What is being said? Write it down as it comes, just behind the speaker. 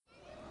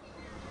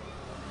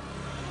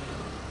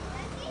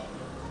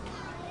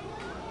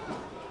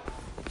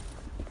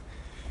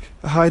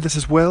Hi, this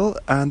is Will,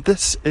 and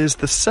this is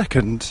the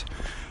second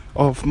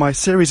of my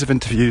series of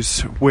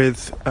interviews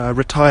with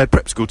retired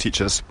prep school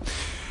teachers.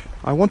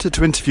 I wanted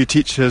to interview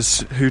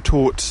teachers who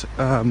taught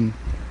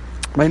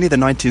mainly the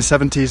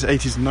 1970s,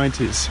 80s and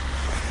 90s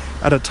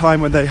at a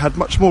time when they had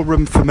much more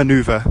room for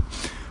manoeuvre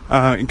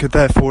and could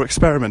therefore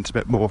experiment a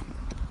bit more.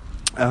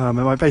 And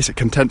my basic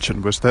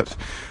contention was that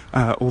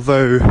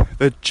although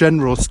the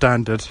general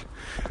standard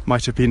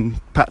might have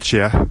been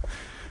patchier,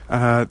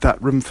 that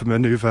room for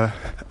manoeuvre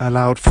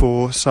allowed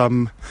for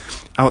some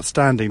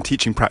outstanding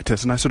teaching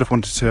practice, and I sort of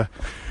wanted to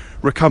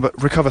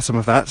recover some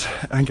of that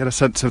and get a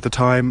sense of the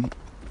time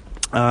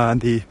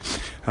and the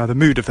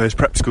mood of those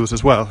prep schools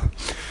as well.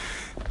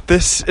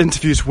 This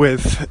interview's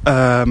with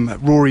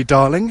Rory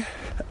Darling.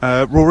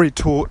 Rory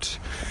taught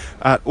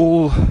at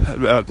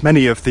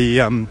many of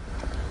the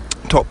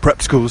top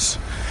prep schools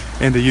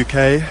in the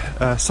UK,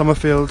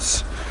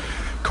 Summerfields,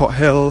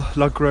 Cothill,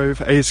 Ludgrove,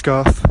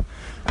 Aysgarth,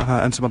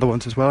 and some other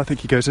ones as well, I think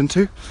he goes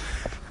into.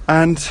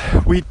 And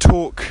we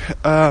talk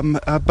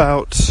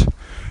about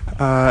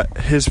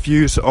his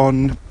views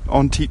on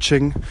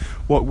teaching,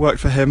 what worked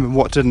for him and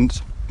what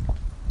didn't.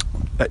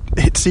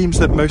 It seems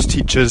that most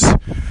teachers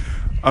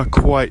are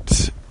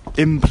quite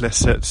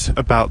implicit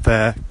about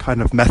their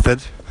kind of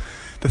method.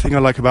 The thing I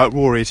like about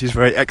Rory is he's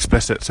very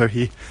explicit, so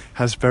he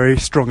has very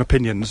strong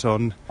opinions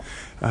on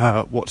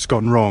what's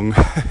gone wrong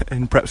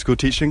in prep school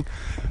teaching,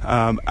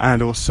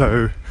 and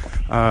also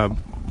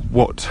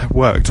what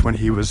worked when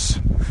he was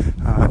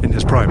in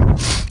his prime.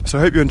 So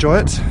I hope you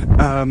enjoy it.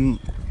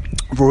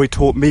 Rory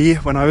taught me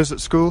when I was at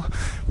school,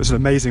 was an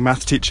amazing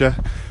maths teacher,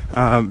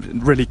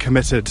 really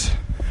committed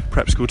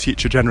prep school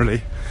teacher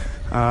generally,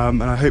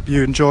 and I hope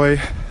you enjoy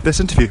this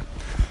interview.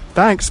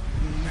 Thanks.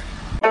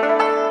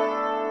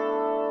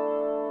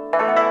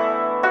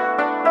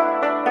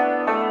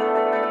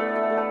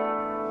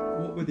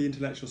 What were the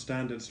intellectual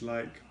standards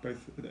like,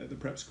 both at the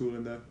prep school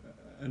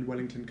and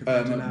Wellington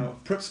compared to now?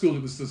 Prep school,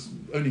 it was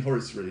only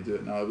Horace really do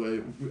it now.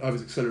 I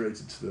was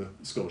accelerated to the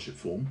scholarship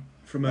form.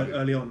 From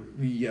early on?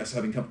 Yes,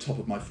 having come top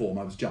of my form,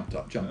 I was jumped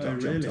up.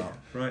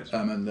 Right.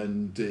 And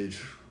then did,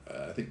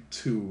 I think,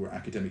 2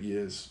 academic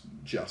years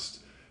just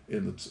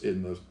in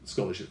the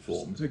scholarship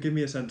form. So give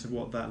me a sense of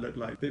what that looked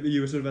like.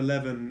 You were sort of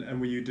 11, and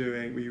were you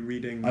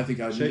reading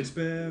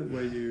Shakespeare?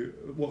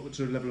 What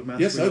sort of level of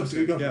maths? Yes,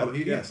 were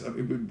you yes. I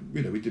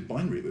mean, we did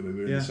binary when we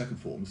were in the second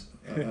forms.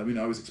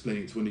 I was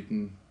explaining it to an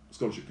Eton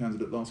scholarship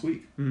candidate last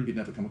week. He'd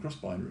never come across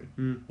binary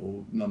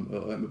or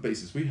on the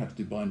basis we had to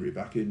do binary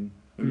back in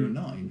when we were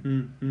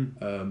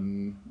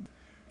 9.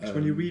 So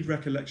when you read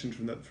recollections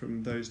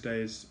from those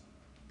days,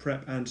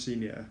 prep and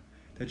senior,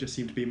 there just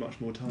seemed to be much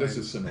more time. There's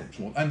just so much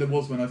more, and there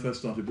was when I first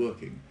started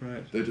working.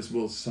 Right. There just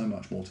was so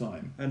much more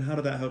time. And how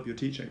did that help your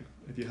teaching?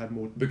 If you had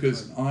more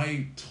because time?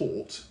 I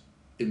taught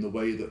in the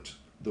way that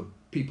the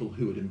people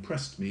who had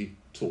impressed me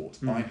taught.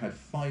 I had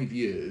 5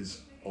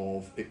 years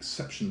of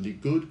exceptionally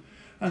good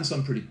and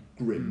some pretty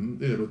grim.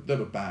 There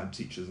were bad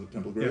teachers at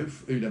Temple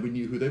Grove. We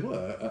knew who they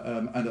were,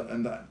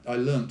 and that I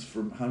learnt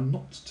from how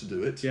not to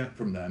do it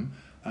from them,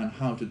 and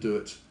how to do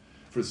it.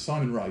 For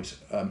Simon Wright,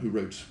 who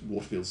wrote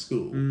Waterfield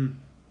School,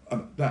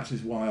 that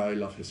is why I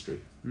love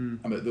history.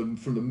 I mean,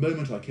 from the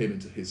moment I came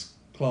into his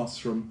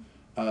classroom,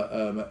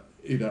 I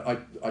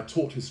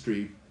taught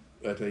history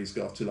at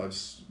Aysgarth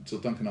till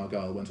Duncan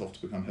Argyll went off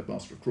to become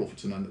headmaster of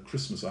Crawforton, and at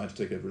Christmas I had to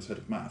take over as head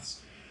of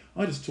maths.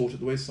 I just taught it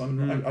the way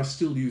Simon Wright. I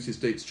still use his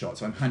dates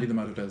charts. I'm handing them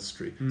out at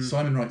Elstree.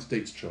 Simon Wright's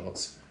dates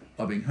charts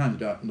are being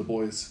handed out, and the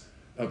boys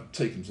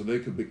take them so they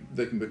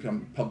can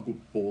become public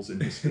balls in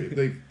history.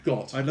 They've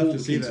got all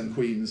the kings and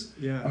queens.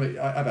 Yeah. I mean,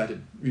 I've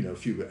added a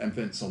few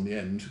events on the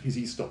end because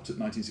he stopped at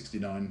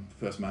 1969,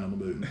 first man on the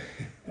moon,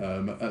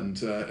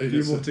 and a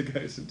few more to go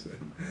into it.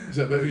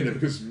 So,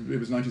 because it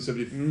was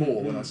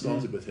 1974 when I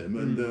started with him,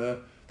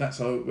 and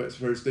that's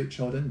where his date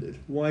chart ended.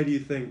 Why do you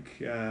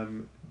think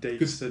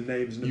dates and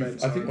names and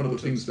events? I think one of the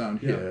things down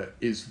here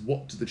is,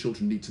 what do the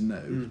children need to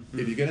know?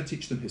 If you're going to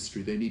teach them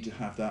history, they need to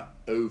have that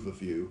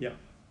overview. Yeah.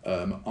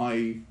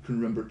 I can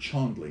remember at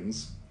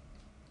Chandling's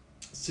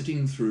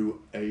sitting through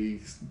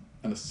an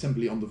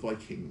assembly on the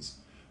Vikings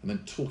and then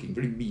talking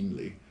very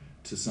meanly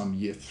to some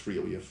year 3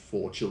 or year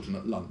 4 children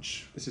at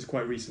lunch. This is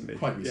quite recently.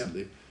 Yeah.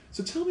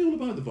 So tell me all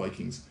about the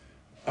Vikings.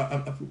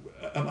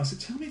 I said,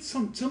 tell me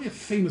a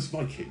famous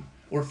Viking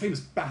or a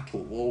famous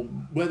battle or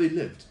where they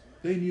lived.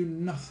 They knew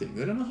nothing.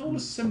 They done a whole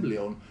assembly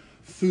on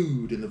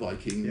food in the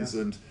Vikings,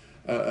 and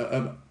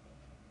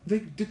they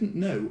didn't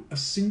know a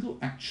single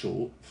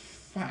actual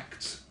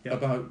fact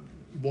about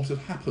what had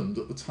happened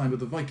at the time of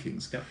the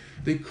Vikings. Yep.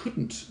 They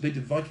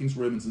did Vikings,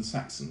 Romans and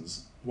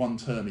Saxons, 1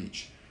 term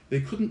each. They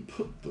couldn't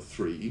put the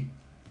 3.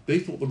 They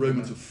thought the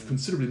Romans were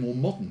considerably more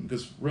modern,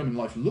 because Roman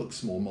life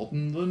looks more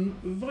modern than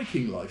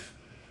Viking life.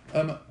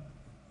 And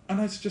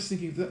I was just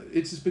thinking that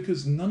it's just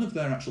because none of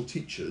their actual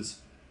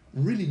teachers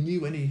really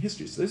knew any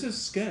history. So they're so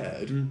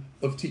scared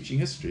of teaching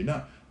history.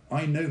 Now,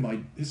 I know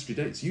my history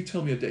dates. You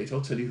tell me a date, I'll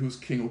tell you who was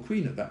king or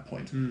queen at that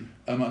point. And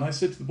I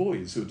said to the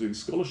boys who were doing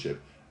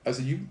scholarship, I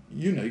said,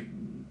 you know,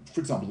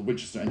 for example, the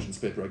Winchester entrance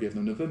paper I gave them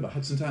in November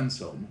had St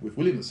Anselm with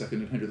William II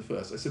and Henry I.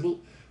 I said, well,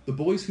 the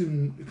boys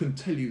who can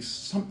tell you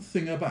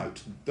something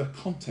about the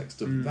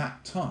context of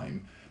that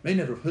time may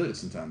never have heard of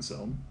St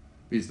Anselm.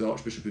 He's the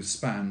archbishop who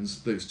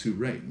spans those two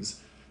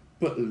reigns,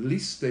 but at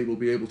least they will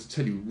be able to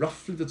tell you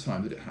roughly the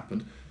time that it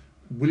happened.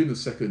 William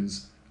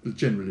II's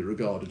generally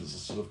regarded as a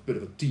sort of bit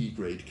of a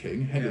D-grade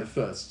king. Henry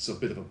I's a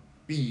bit of a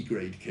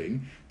B-grade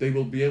king. They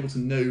will be able to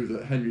know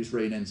that Henry's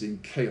reign ends in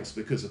chaos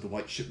because of the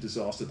White Ship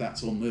disaster.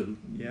 That's on the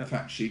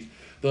fact sheet.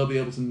 They'll be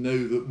able to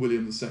know that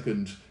William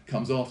II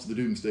comes after the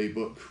Domesday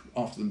Book,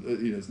 after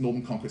the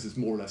Norman conquest is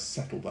more or less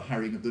settled. The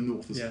harrying of the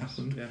north has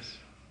happened. Yes.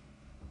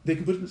 They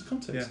can put it in its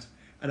context.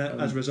 And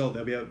as a result,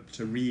 they'll be able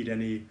to read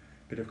any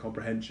bit of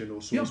comprehension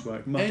or source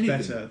work much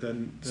better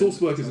than source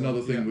work is another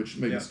thing which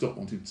made me stop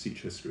wanting to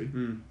teach history,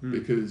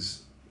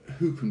 because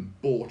who can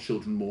bore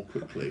children more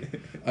quickly?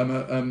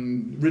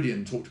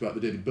 Ridian talked about the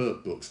David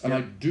Burke books, and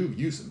I do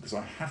use them because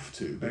I have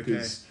to,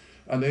 because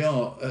and they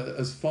are,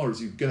 as far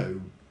as you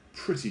go,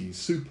 pretty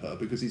super,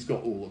 because he's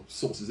got all the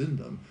sources in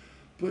them,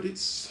 but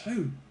it's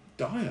so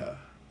dire.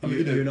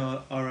 You're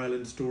not our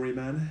Island story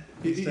man.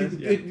 But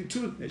when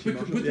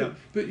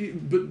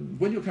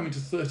you're coming to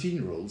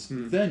 13-year-olds,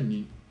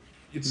 then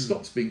it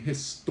stops being his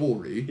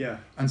story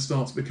and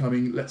starts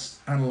becoming, let's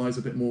analyse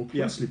a bit more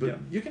closely. But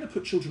you're going to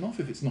put children off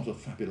if it's not a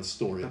fabulous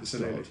story at the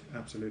start.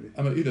 Absolutely.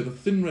 The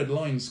thin red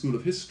line school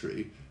of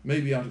history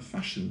may be out of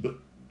fashion, but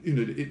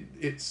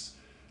it's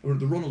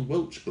the Ronald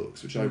Welch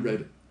books, which I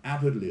read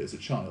avidly as a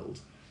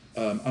child,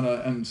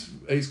 and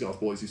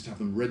Aysgarth boys used to have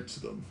them read to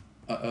them.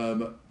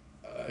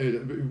 We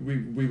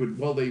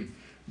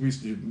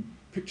used to do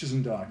pictures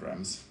and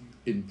diagrams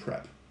in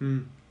prep.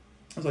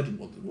 As I didn't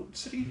want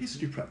sitting in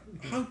history prep.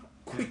 How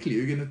quickly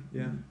are you going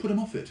to put them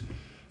off it?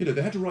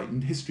 They had to write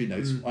in history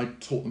notes. I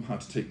taught them how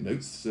to take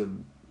notes.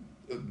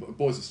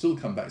 Boys have still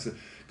come back and said,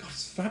 "God,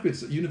 it's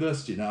fabulous at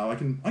university now. I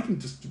can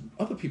just.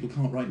 Other people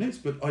can't write notes,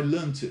 but I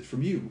learnt it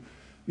from you.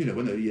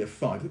 When they're year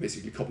 5, they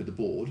basically copied the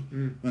board.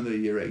 When they're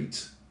year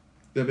 8,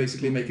 they're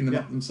basically making them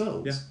up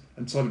themselves.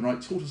 And Simon Wright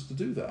taught us to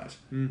do that.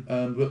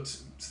 But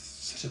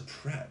such a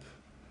prep.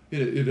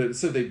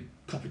 So they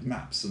copied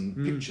maps and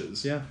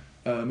pictures.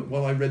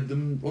 While I read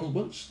them Ronald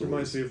Welch stories.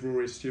 Reminds me of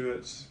Rory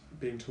Stewart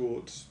being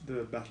taught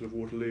the Battle of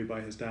Waterloo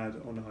by his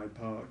dad on Hyde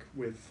Park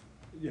with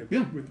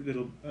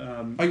little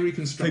I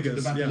reconstructed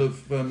figures, the Battle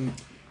of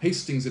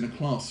Hastings in a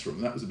classroom.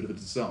 That was a bit of a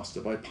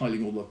disaster by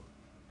piling all the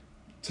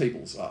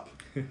tables up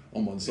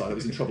on one side. I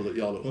was in trouble at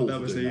Yarlett Hall.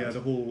 That was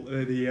the hall,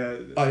 the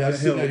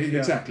hill. Yeah.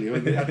 Exactly.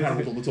 We had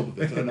Harold on the top of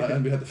it,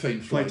 and we had the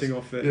famed fighting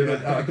off it.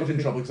 I got in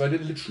trouble because I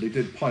literally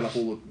did pile up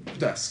all the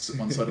desks at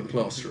one side of the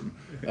classroom,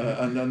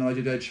 and then I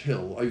did Edge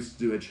Hill. I used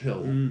to do Edge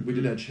Hill. We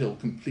did Edge Hill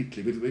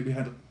completely. We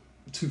had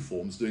 2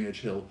 forms doing Edge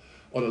Hill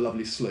on a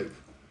lovely slope.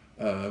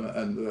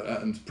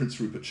 And Prince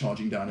Rupert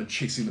charging down and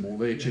chasing them all.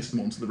 They chased them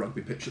onto the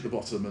rugby pitch at the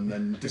bottom and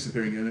then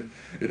disappearing in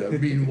it.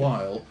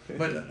 Meanwhile,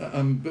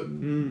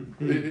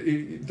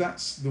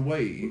 that's the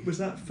way. Was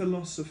that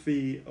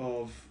philosophy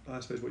of,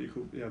 I suppose, what you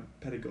call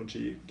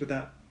pedagogy? Did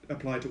that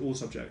apply to all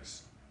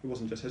subjects? It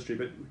wasn't just history,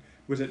 but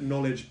was it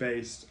knowledge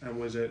based and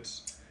was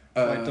it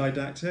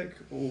didactic,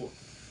 or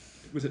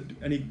was it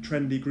any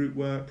trendy group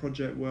work,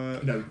 project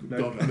work? No.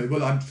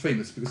 God, I'm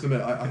famous because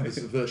I have this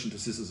aversion to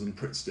scissors and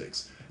Pritt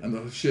sticks, and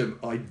the sheer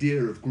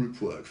idea of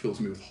group work fills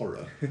me with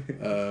horror.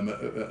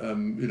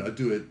 I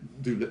do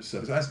lip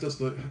service, as does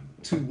the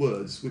 2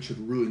 words which have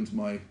ruined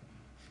my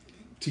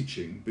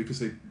teaching because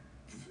they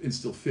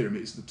instill fear in me.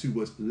 It's the 2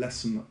 words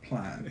lesson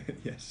plan.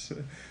 Yes.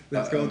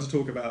 Let's go on to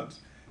talk about.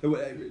 You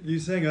were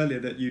saying earlier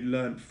that you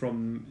learnt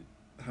from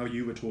how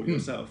you were taught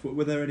yourself.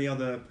 Were there any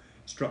other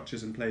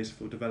structures in place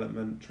for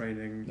development,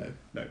 training?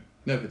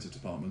 No heads of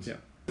departments.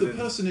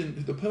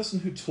 The person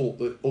who taught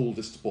the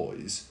oldest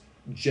boys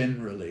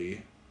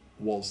generally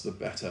was the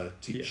better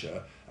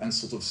teacher and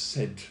sort of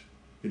said,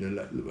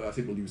 I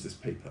think we'll use this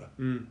paper.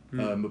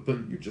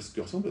 But you just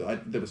got on with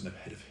it. There was no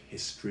head of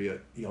history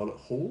at Yarlett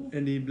Hall.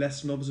 Any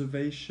lesson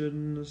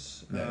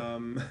observations?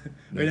 No.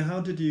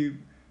 How did you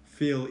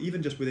feel,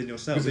 even just within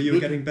yourself, that you were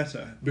getting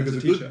better as a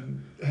teacher?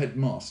 Good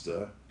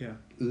headmaster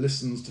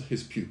listens to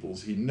his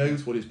pupils. He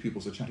knows what his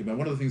pupils are chatting about.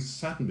 One of the things that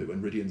saddened me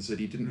when Ridian said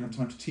he didn't have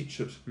time to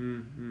teach at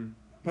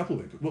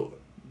Papelwick. Well,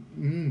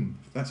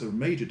 that's a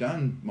major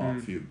down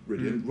mark for you,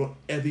 Ridian.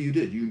 Whatever you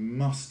did, you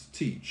must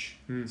teach.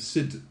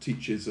 Sid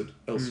teaches at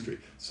Elstree.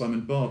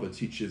 Simon Barber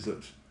teaches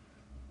at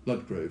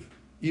Ludgrove.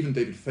 Even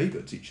David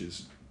Faber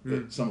teaches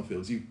at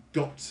Summerfields. You've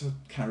got to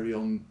carry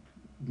on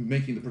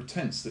making the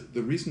pretense that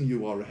the reason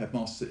you are a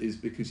headmaster is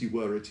because you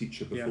were a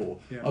teacher before.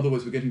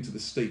 Otherwise, we're getting to the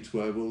state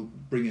where we'll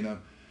bring in a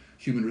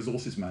human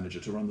resources manager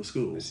to run the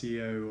school. A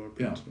CEO or a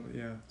principal,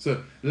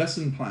 So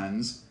lesson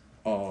plans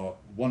are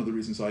one of the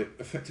reasons I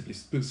effectively,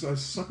 because I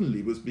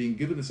suddenly was being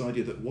given this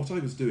idea that what I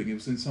was doing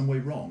was in some way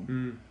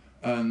wrong.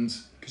 And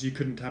because you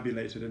couldn't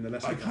tabulate it in the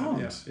lesson I plan.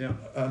 can't.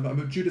 I'm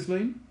at Judith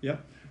Lane.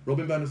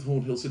 Robin Banner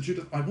Thornhill said,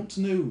 Judith, I want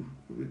to know,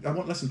 I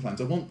want lesson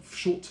plans, I want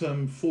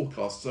short-term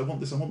forecasts, I want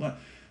this, I want that.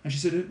 And she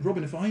said,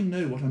 Robin, if I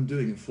know what I'm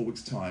doing in 4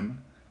 weeks'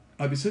 time,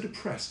 I'd be so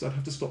depressed I'd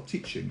have to stop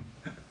teaching.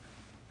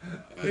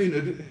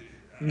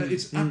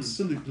 It's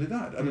absolutely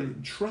that. I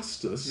mean,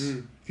 trust us.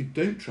 If you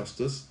don't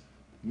trust us,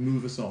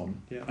 move us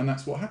on. Yeah. And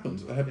that's what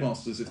happens. The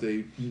headmasters, if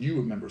they knew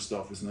a member of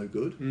staff was no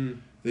good,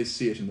 they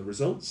see it in the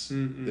results,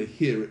 they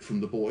hear it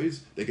from the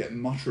boys, they get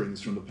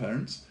mutterings from the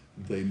parents,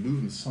 they move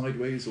them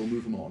sideways or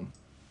move them on.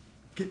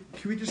 Can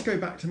we just go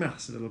back to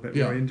maths a little bit,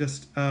 Yeah. Rory, and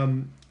just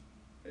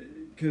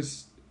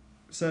because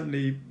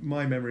certainly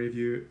my memory of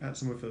you at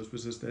Somerfields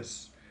was as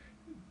this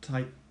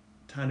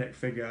titanic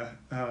figure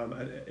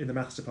in the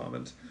maths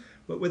department.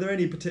 But were there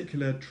any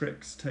particular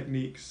tricks,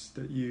 techniques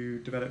that you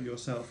developed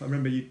yourself? I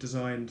remember you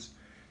designed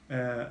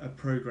a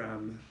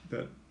program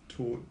that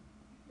taught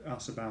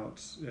us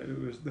about, it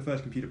was the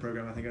first computer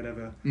program I think I'd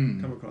ever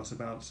come across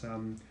about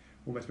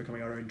almost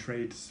becoming our own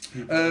trades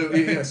people. Oh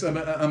yes, well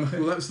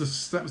that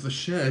was the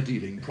share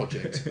dealing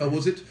project.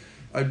 Was it?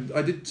 I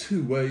did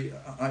two where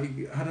I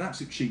had an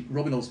absolute cheat.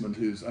 Robin Osmond,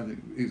 who's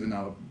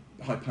now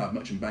a high-powered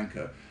merchant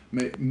banker,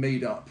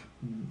 made up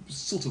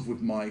sort of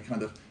with my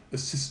kind of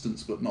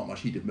assistance, but not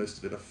much. He did most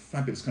of it. A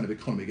fabulous kind of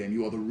economy game.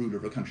 You are the ruler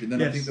of a country. And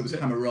then I think there was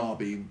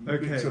Hammurabi.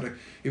 Okay.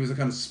 It was a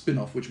kind of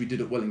spin-off which we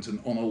did at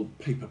Wellington on old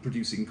paper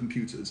producing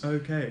computers.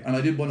 Okay. And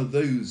I did one of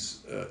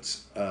those at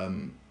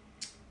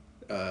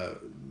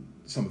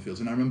Somerfields,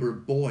 and I remember a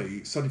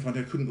boy suddenly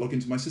finding I couldn't log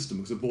into my system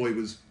because a boy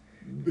was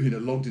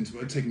logged into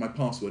it, taking my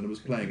password and was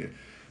playing it.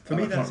 For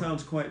me, that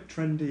sounds quite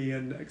trendy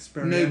and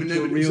experimental.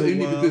 No, but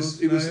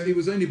it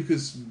was only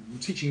because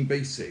teaching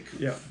basic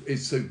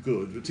is so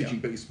good. But teaching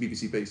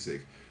BBC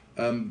Basic,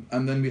 and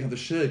then we had the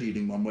share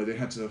dealing one where they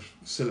had to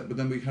select. But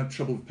then we had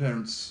trouble with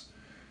parents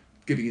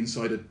giving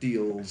insider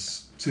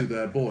deals to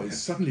their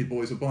boys. Suddenly,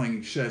 boys were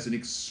buying shares in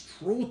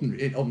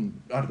extraordinary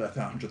out of that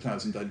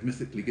 100,000 I'd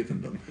mythically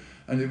given them,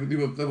 and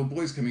there were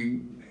boys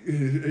coming,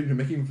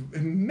 making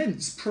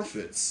immense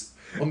profits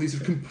on these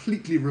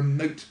completely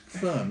remote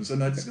firms,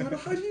 and I discovered,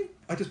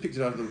 I just picked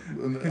it out of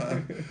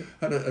the.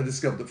 I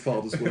discovered that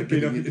fathers were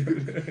giving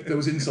it. There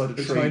was insider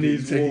trading.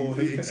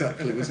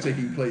 Exactly, was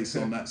taking place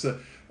on that. So,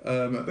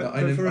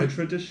 but for a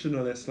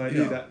traditionalist like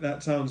you,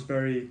 that sounds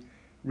very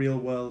real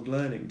world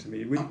learning to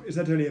me. Is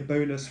that only a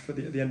bonus for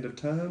at the end of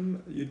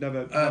term? You'd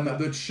never.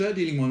 The share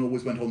dealing one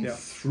always went on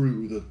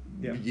through the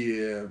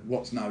year.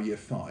 What's now year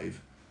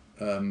 5.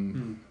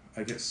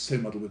 I get so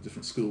muddled with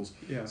different schools.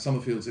 Yeah.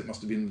 Somerfields, it must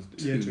have been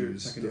the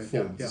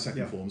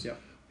second forms. Yeah.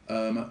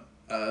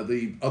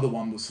 The other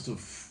one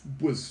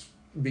was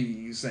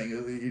me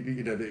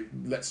saying,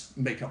 let's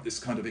make up this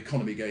kind of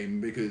economy game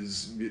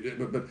because.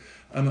 But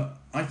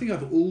I think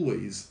I've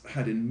always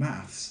had in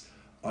maths,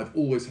 I've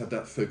always had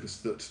that focus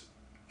that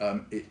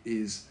it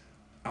is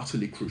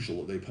utterly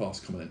crucial that they pass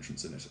common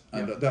entrance in it,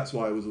 and that's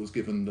why I was always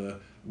given the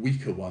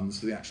weaker ones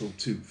for the actual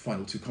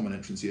final two common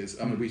entrance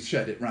years. I mean, we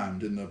shared it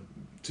round in the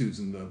 2s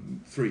and the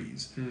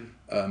 3s,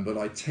 but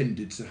I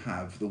tended to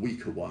have the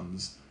weaker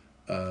ones.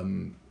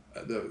 I'm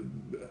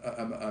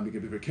going to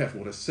be very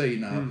careful what I say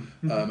now.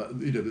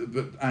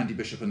 But Andy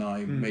Bishop and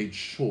I made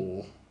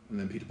sure, and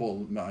then Peter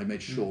Paul and I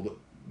made sure that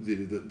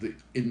the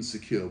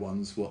insecure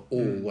ones were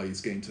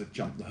always going to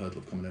jump the hurdle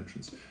of common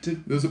entrance. There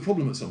was a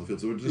problem at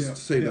Somerfields. So just to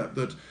say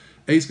that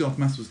Aysgarth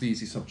maths was the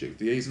easy subject.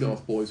 The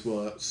Aysgarth boys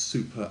were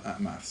super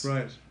at maths.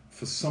 Right.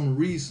 For some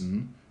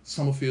reason,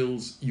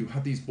 Somerfields, you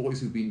had these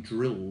boys who'd been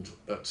drilled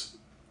at.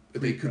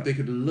 They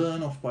could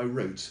learn off by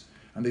rote,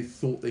 and they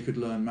thought they could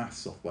learn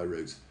maths off by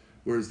rote.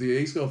 Whereas the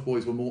Aysgarth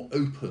boys were more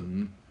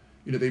open.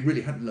 They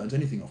really hadn't learnt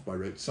anything off by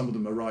rote. Some of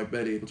them arrived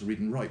barely able to read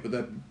and write, but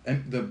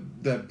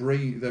their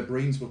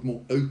brains were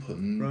more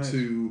open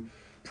to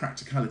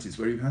practicalities.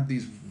 Where you had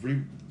these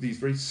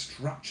very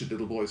structured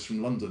little boys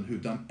from London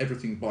who'd done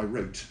everything by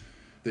rote.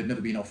 They'd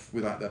never been off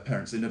without their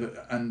parents.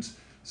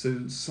 So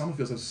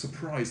Somerfields, I was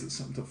surprised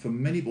that for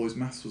many boys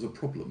maths was a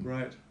problem.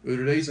 Right. They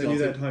knew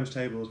their times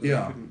tables. But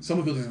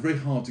Somerfields was very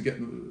hard to get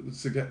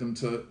them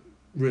to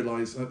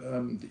realise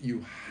that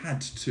you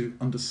had to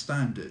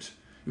understand it.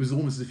 It was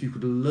almost as if you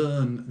could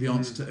learn the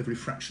answer to every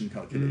fraction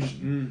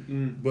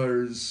calculation.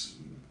 Whereas,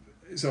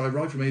 so I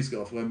arrived from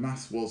Aysgarth where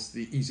maths was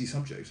the easy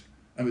subject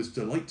and it was a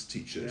delight to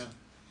teach it.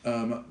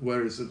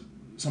 Whereas at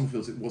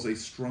Somerfields it was a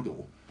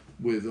struggle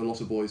with a lot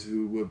of boys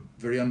who were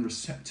very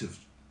unreceptive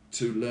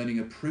to learning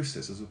a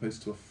process as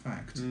opposed to a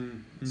fact.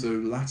 So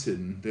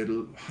Latin, they'd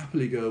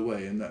happily go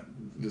away, and that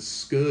the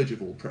scourge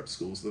of all prep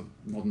schools, the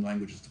modern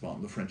languages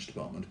department, the French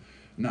department,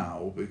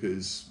 now,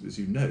 because as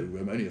you know,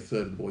 only a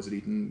third of the boys at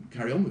Eton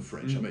carry on with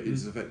French. I mean,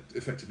 it's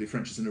effectively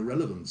French is an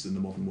irrelevance in the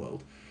modern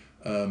world,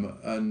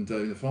 and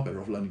they're far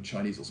better off learning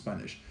Chinese or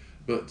Spanish.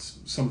 But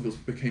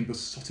Somerfields became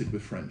besotted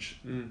with French,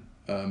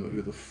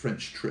 with a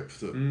French trip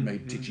that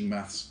made teaching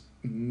maths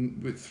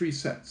with 3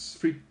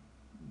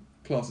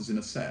 classes in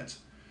a set.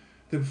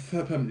 They were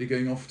permanently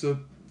going off to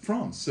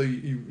France. So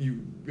I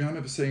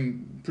remember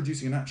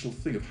producing an actual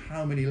thing of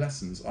how many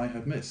lessons I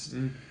had missed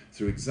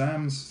through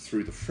exams,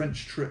 through the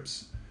French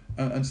trips,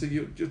 and so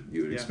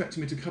you're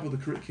expecting me to cover the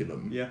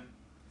curriculum.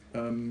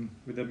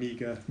 With a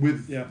meagre.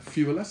 With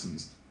fewer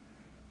lessons.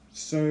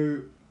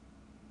 So,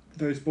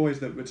 those boys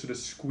that were sort of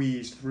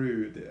squeezed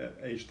through at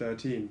age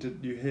 13, did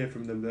you hear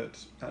from them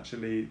that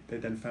actually they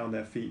then found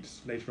their feet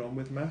later on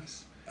with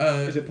maths?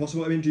 Is it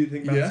possible? I mean, do you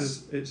think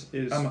maths is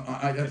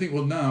I think,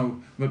 well, now,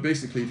 but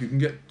basically, if you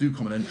can do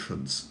common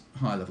entrance,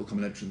 higher level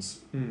common entrance,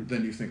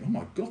 then you think, oh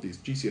my God, these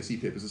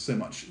GCSE papers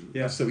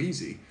are so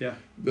easy. Yeah.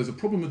 There's a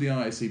problem with the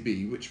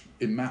ISEB, which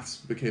in maths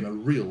became a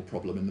real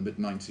problem in the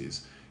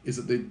mid-90s, is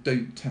that they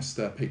don't test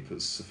their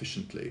papers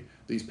sufficiently.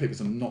 These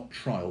papers are not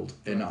trialled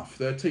enough.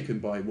 They're taken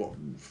by,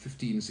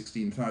 15,000,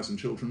 16,000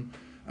 children,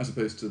 as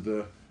opposed to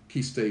the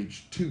Key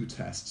Stage 2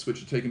 tests,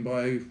 which are taken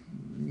by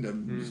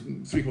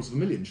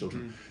 750,000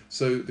 children.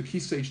 So the Key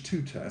Stage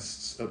 2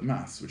 tests at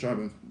maths, which I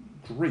were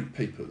great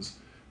papers,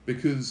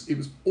 because it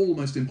was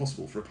almost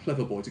impossible for a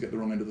clever boy to get the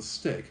wrong end of the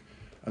stick.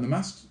 And the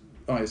maths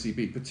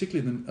ISEB,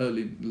 particularly in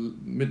the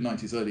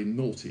mid-90s, early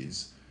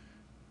noughties,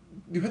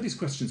 you had these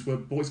questions where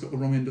boys got the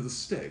wrong end of the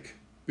stick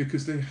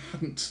because they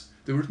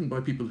were written by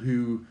people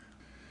who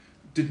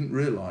didn't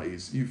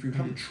realise you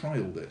haven't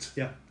trialled it.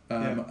 Yeah.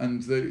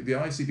 And the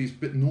ICB is a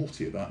bit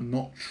naughty about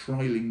not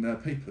trialling their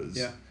papers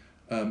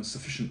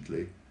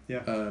sufficiently.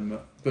 Yeah.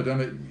 But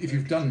if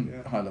you've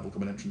done high level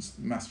common entrance,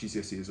 maths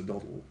GCSE is a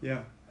doddle.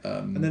 Yeah.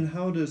 And then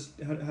how do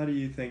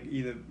you think,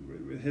 either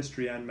with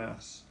history and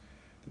maths,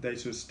 that they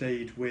sort of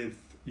stayed with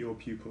your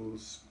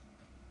pupils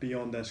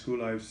beyond their school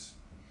lives?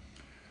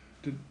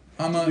 Do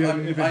you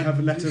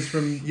have letters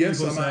from people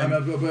saying...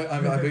 I've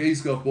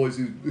Aysgarth boys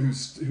who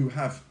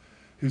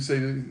say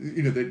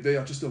they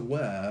are just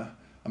aware.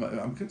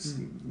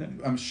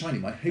 I'm shining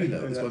my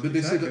halo as well. But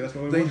they say that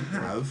they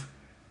have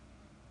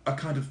a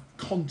kind of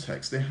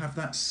context. They have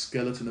that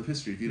skeleton of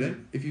history.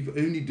 If you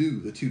only do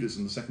the Tudors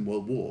and the Second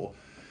World War,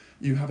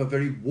 you have a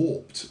very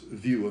warped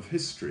view of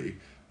history.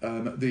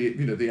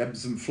 The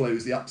ebbs and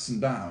flows, the ups and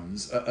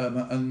downs,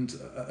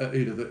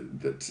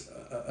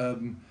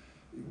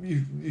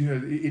 you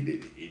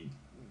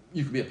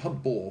can be a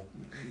pub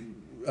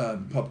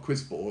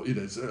quiz bore,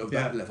 of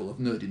that level of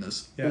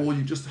nerdiness, or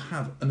you just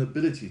have an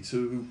ability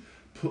to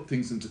put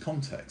things into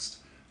context.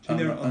 Do you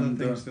think there are other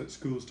things that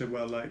schools did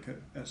well, like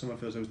at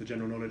Summerfields there was the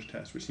general knowledge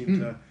test, which seemed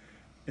to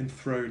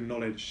enthrone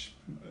knowledge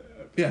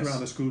around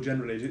the school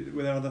generally.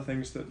 Were there other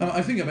things that...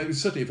 I think,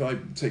 certainly if I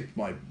take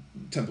my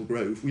Temple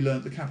Grove, we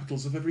learnt the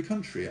capitals of every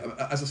country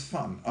as a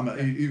fun.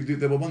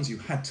 There were ones you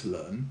had to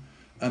learn,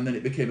 and then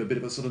it became a bit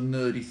of a sort of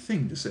nerdy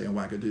thing to say a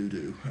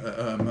wagadoodoo,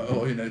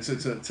 or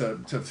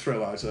to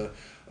throw out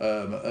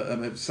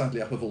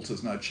sadly Upper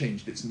Volta's now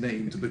changed its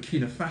name to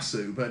Burkina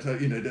Faso, but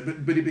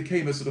it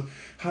became a sort of,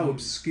 how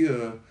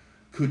obscure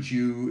could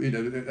you,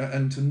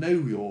 and to know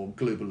your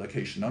global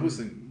location. I always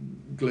think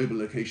global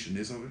location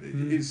is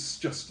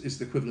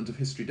the equivalent of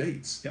history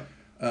dates. Yeah.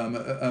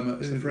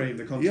 It's the frame,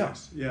 the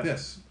context. Yeah.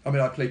 Yes.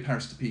 I play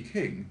Paris to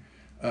Peking.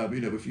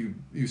 If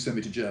you send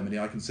me to Germany,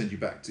 I can send you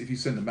back. If you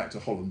send them back to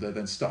Holland, they're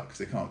then stuck because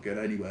they can't get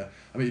anywhere.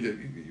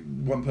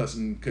 One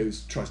person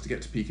tries to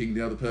get to Peking,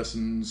 the other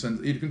person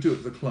sends. You can do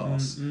it with a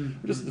class,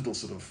 just a little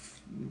sort of.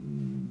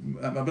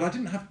 But I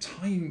didn't have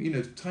time.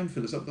 Time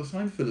fillers. The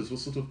time fillers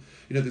was sort of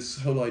this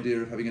whole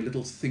idea of having a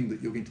little thing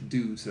that you're going to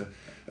do to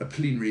a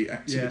plenary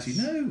activity.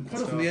 Yes. No,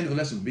 quite often the end of the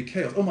lesson would be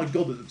chaos. Oh my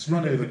God, it's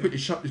run over. Quickly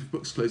shut your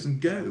books closed and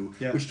go.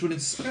 Yeah. Which to an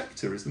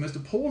inspector is the most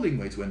appalling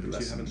way to end a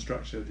lesson. You haven't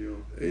structured your...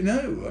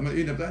 No,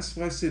 that's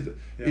why I said that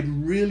it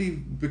really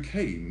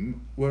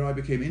became where I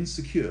became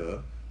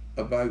insecure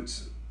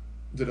about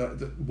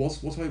that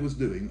was what I was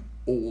doing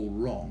all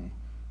wrong,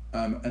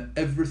 and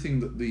everything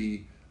that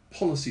the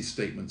policy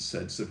statement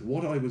said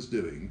what I was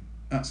doing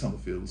at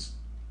Summerfields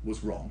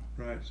was wrong.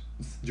 Right.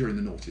 During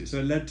the noughties. So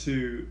it led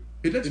to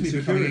me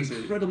becoming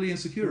incredibly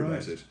insecure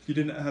about it. You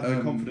didn't have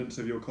the confidence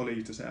of your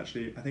colleagues to say,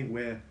 actually, I think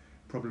we're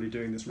probably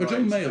doing this right.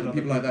 John Mayle and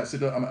people like that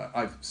said,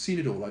 I've seen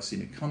it all. I've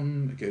seen it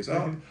come, it goes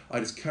up. I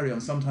just carry on.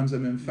 Sometimes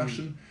I'm in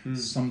fashion,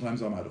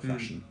 sometimes I'm out of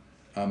fashion.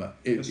 A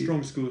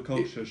strong school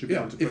culture should be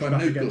able to push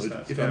back against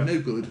that. If I'm no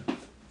good,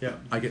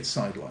 I get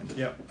sidelined.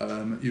 Yeah.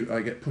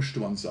 I get pushed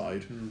to one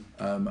side,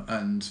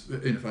 and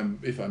if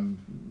I'm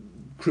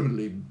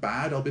criminally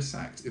bad, I'll be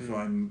sacked. If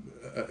I'm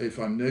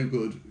no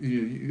good,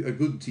 a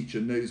good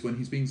teacher knows when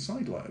he's being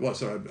sidelined. Well,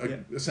 sorry,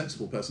 a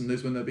sensible person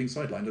knows when they're being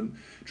sidelined and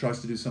tries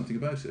to do something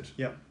about it.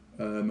 Yeah.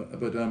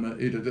 But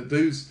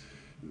those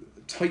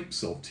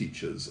types of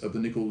teachers, of the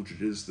Nick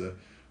Aldridges, the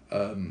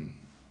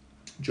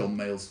John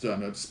Mayles,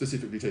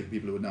 specifically taking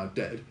people who are now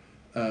dead,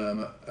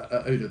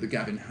 the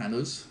Gavin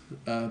Hannahs,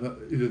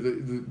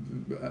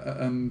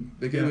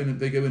 they go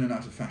in and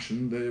out of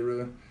fashion.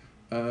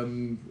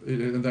 And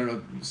there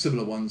are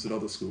similar ones at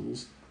other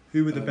schools.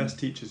 Who were the best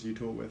teachers you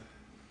taught with?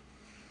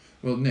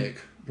 Well,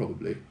 Nick,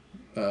 probably.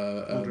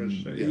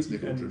 Aldridge. Yes,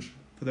 Nick Aldridge.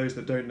 For those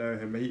that don't know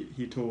him,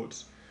 he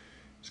taught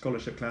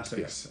scholarship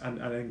classics and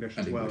English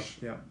as well.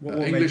 Yeah.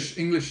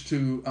 English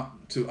to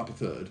upper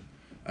third,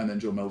 and then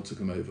John Meld took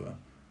him over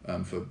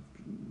for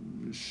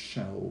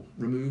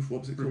remove.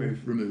 What was it called?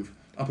 Remove.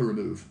 Upper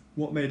remove.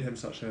 What made him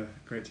such a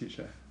great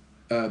teacher?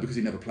 Because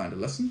he never planned a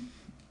lesson,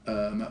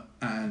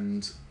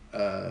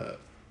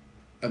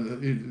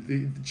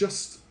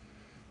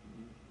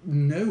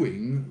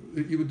 knowing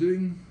that you were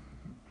doing.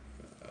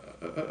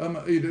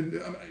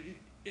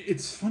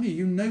 It's funny,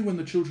 you know when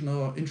the children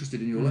are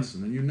interested in your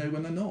lesson, and you know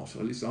when they're not.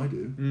 At least I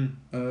do.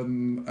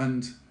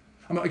 And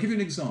I'll give you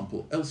an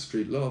example.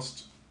 Elstree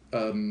last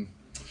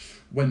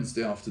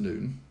Wednesday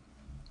afternoon,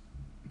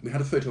 we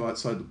had a photo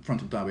outside the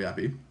front of Dowie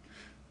Abbey.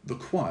 The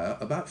choir,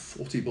 about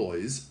 40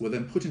 boys, were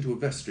then put into a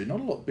vestry, not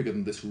a lot bigger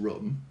than this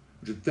room,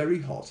 which was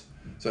very hot.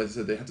 So I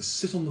said they had to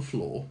sit on the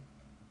floor,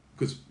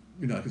 because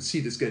I could see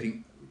this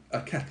getting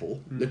a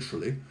kettle,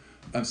 literally,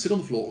 and sit on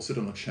the floor or sit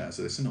on a chair.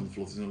 So they sit on the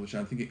floor, sit on the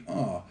chair, and thinking,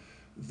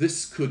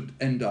 this could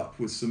end up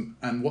with some.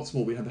 And what's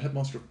more, we had the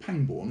headmaster of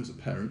Pangbourne, who's a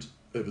parent,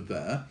 over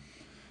there,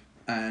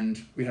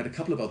 and we had a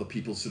couple of other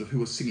people sort of who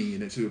were singing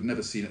in it who had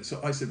never seen it.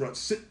 So I said, right,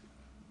 sit.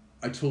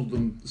 I told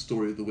them the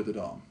story of the withered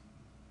arm.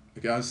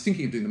 Okay, I was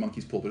thinking of doing the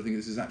monkey's paw, but I think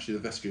this is actually the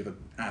vestry of an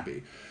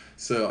abbey.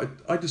 So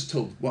I just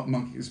told what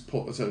monkey's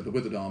paw, so the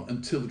withered arm,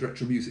 until the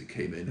director of music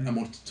came in and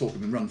wanted to talk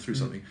and run through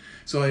something.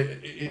 So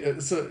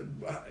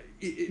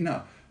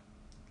now,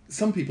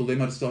 some people, they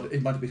might have started.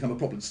 It might have become a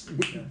problem.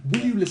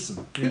 Will you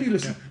listen? Will you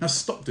listen? Now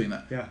stop doing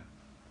that. Yeah.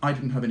 I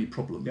didn't have any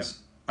problems.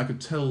 I could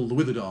tell the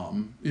withered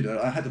arm.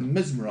 I had them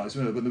mesmerised.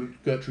 When the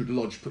Gertrude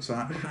Lodge puts her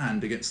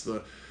hand against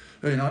the.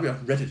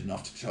 I've read it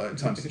enough to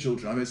times to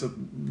children. It's a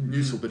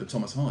useful bit of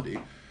Thomas Hardy.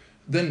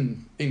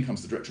 Then in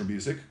comes the director of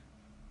music,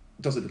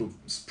 does a little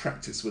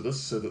practice with us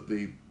so that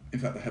the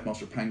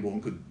headmaster of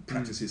Pangbourne could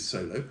practice his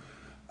solo,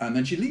 and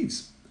then she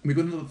leaves. And we've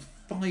got another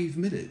 5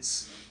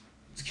 minutes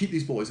to keep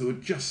these boys who are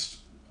just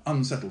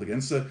unsettled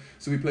again. So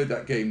we played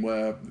that game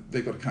where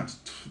they've got to count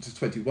to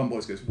 20. One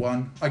voice goes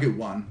 1, I go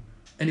 1.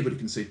 Anybody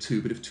can say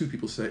 2, but if 2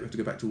 people say it, we have to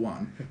go back to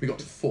 1. We got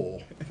to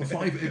 4. For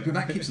 5, but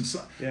that keeps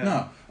them.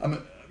 Now,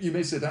 you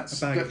may say that's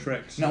a bag of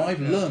tricks. Now, I've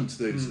learnt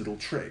those little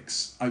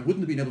tricks. I wouldn't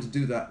have been able to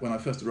do that when I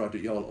first arrived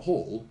at Yarlett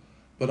Hall,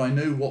 but I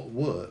know what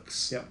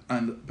works.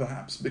 And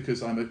perhaps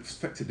because I'm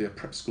effectively a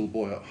prep school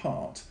boy at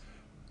heart,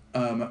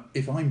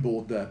 if I'm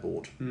bored, they're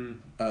bored.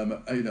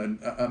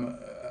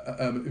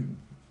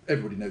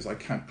 Everybody knows I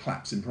count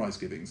claps in prize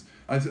givings.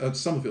 At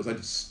Summerfields, I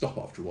just stop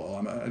after a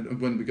while.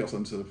 When we got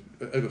on to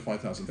over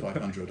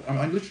 5,500,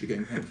 I'm literally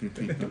going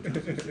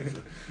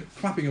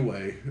clapping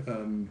away.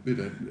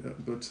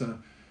 But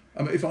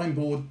if I'm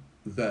bored,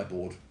 they're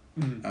bored.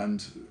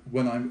 And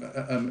when I'm,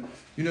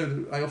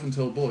 I often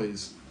tell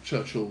boys,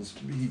 Churchill's,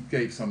 he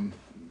gave some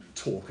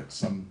talk at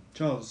some...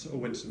 Charles or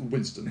Winston?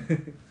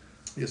 Winston.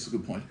 Yes, a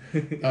good point.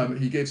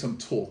 He gave some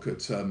talk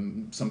at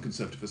some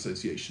Conservative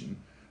association,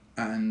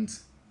 and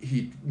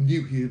he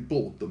knew he had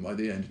bored them by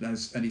the end,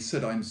 and he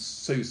said, I'm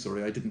so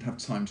sorry, I didn't have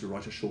time to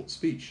write a short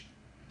speech.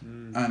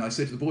 And I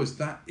say to the boys,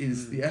 that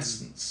is the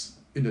essence.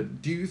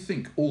 Do you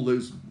think all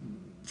those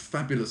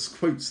fabulous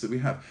quotes that we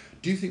have,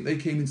 do you think they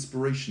came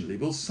inspirationally?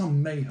 Well,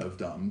 some may have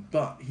done,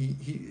 but he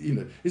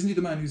isn't he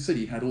the man who said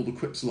he had all the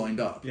quips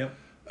lined up,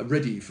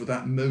 ready for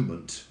that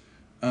moment?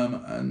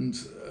 I'm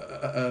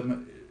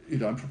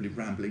probably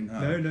rambling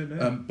now.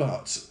 No.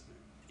 But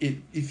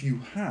if you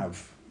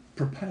have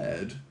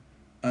prepared,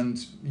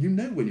 and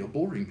when you're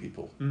boring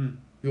people,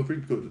 you're very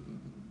good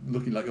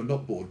looking like you're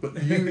not bored,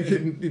 but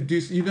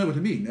you know what I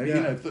mean.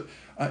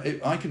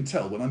 I can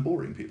tell when I'm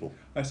boring people.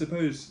 I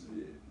suppose.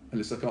 At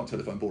least I can't tell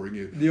if I'm boring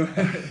you.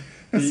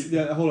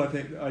 The whole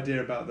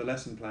idea about the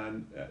lesson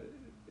plan,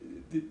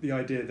 the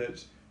idea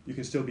that you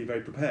can still be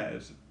very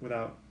prepared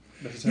without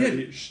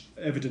necessarily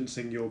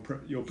evidencing your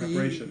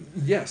preparation.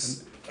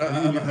 Yes.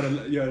 And you've had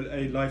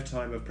a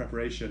lifetime of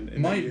preparation.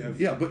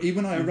 But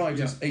even when I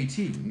arrived as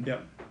 18,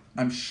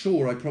 I'm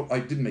sure I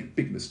didn't make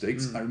big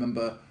mistakes. I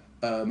remember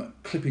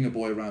clipping a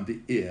boy around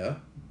the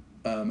ear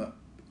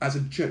as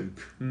a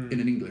joke in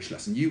an English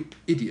lesson. You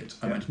idiot,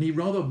 I went. And he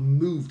rather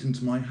moved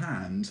into my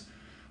hand,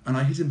 and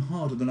I hit him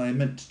harder than I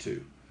meant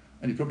to.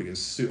 And he probably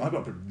goes, I've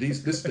got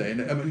this day.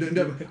 And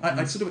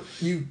I sort of,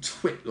 you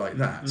twit like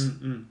that.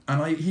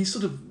 And he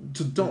sort of,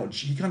 to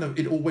dodge,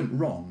 it all went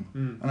wrong.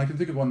 And I can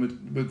think of one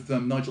with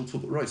Nigel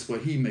Talbot-Rice, where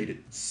he made it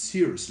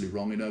seriously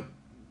wrong in a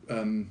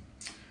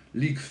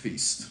league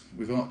feast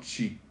with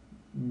Archie.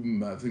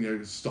 I think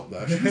I stop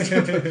there.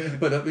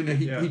 But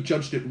he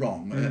judged it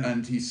wrong,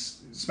 and he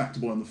smacked a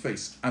boy on the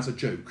face as a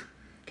joke.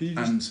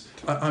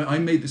 I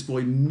made this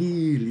boy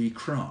nearly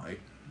cry,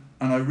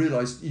 and I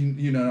realised,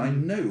 I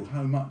know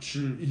how much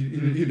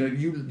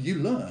you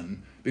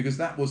learn, because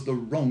that was the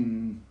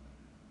wrong.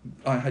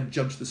 I had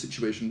judged the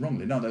situation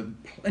wrongly. Now there are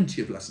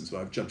plenty of lessons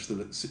where I've judged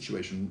the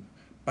situation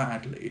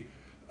badly.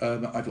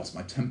 I've lost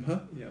my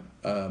temper.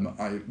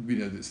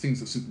 Things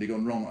have simply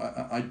gone wrong.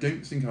 I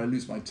don't think I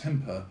lose my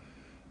temper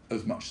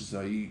as much as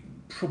I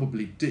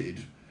probably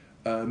did.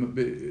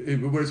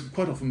 Whereas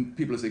quite often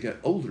people, as they get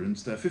older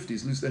into their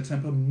 50s, lose their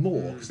temper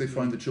more because they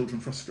find the children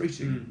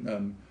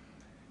frustrating.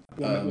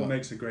 What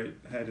makes a great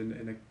head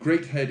in a...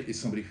 Great head is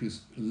somebody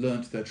who's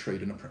learnt their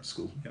trade in a prep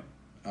school.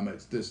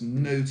 There's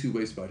no two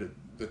ways about it.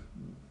 The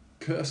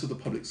curse of the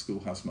public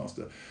school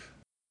housemaster.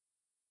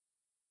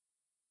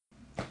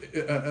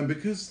 And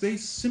because they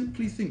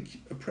simply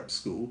think a prep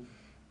school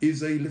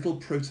is a little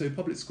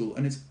proto-public school,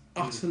 and it's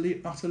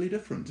utterly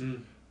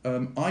different.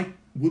 I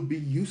would be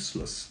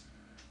useless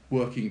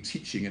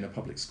teaching in a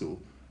public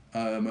school.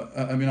 I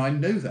mean, I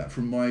know that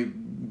from my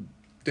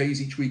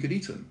days each week at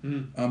Eton.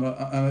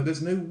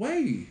 There's no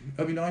way.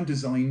 I mean, I'm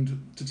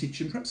designed to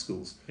teach in prep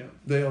schools. Yeah.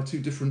 They are two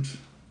different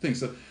things.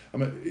 So, I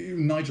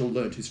mean, Nigel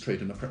learnt his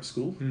trade in a prep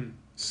school.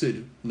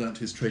 Sid learnt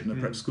his trade in a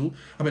prep school.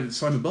 I mean,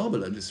 Simon Barber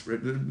learnt his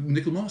trade.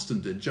 Nicholl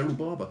Marston did. Gerald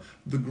Barber.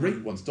 The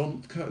great ones.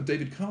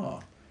 David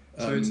Carr.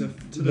 So it's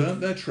learnt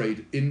their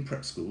trade in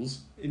prep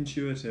schools.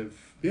 Intuitive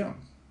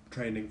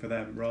training for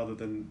them rather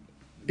than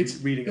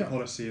reading a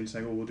policy and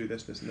saying, oh, we'll do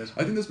this, this and this.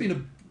 I think there's been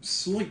a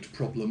slight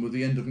problem with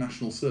the end of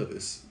national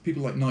service.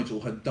 People like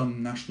Nigel had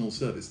done national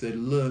service. They'd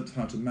learnt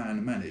how to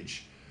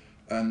manage.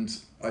 And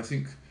I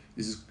think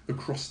this is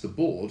across the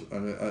board.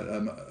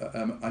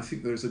 I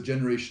think there's a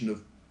generation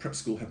of prep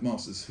school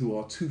headmasters who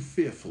are too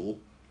fearful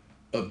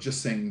of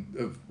just saying,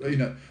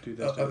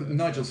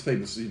 Nigel's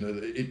famous, he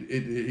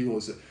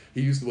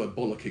used the word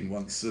bollocking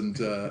once, and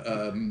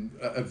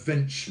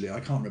eventually, I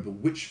can't remember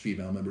which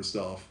female member of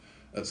staff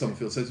at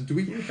Summerfield says, do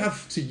we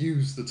have to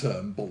use the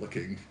term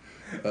bollocking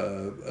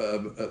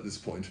at this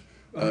point?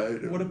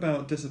 What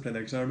about discipline?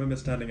 Because I remember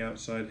standing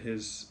outside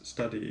his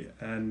study,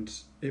 and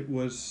it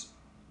was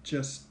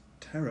just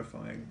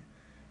terrifying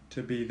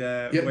to be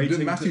there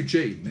waiting. Matthew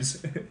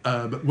James,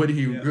 when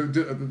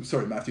he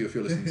sorry Matthew if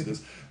you're listening to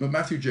this, but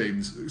Matthew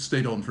James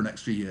stayed on for an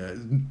extra year.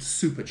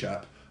 Super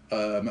chap,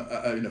 from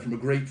a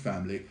great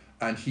family,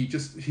 and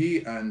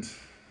he and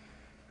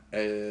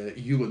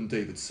Ewan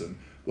Davidson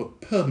were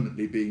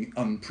permanently being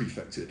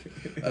unprefected.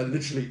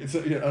 Literally,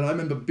 and I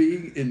remember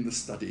being in the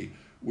study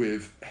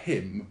with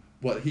him.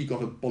 Well, he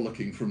got a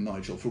bollocking from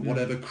Nigel for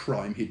whatever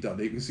crime he'd done.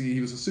 He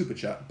was a super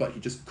chap, but he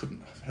just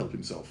couldn't help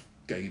himself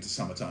going into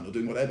Summertown or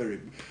doing whatever.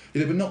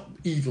 They were not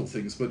evil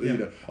things, but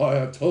I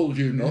have told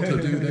you not to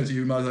do this.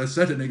 You must. I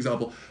set an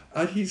example,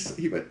 and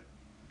he went,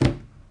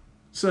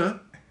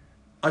 "Sir,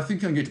 I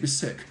think I'm going to be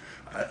sick."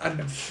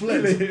 And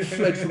fled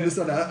from the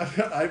study.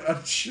 I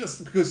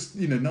just because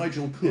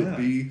Nigel could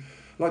be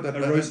like that.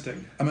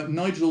 Roasting. I mean,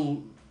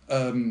 Nigel.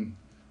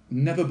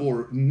 Never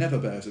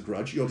bears a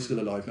grudge. You're still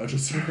alive, Nigel.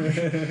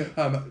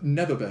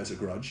 Never bears a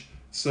grudge.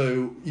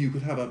 So you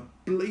could have a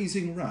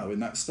blazing row in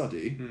that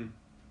study,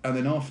 and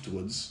then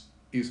afterwards,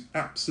 he's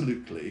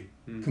absolutely,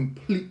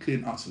 completely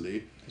and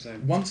utterly.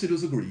 Once it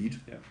was agreed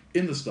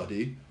in the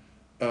study,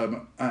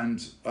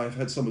 and I've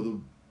had some of the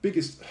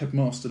biggest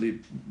headmasterly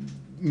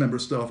member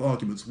of staff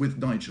arguments with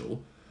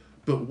Nigel,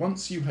 but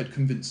once you had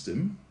convinced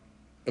him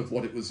of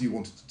what it was you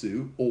wanted to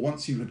do, or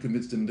once you had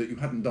convinced him that you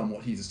hadn't done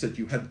what he said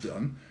you had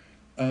done,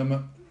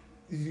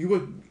 you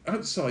were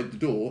outside the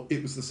door.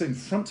 It was the same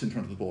front in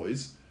front of the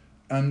boys,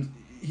 and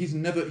he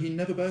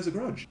never bears a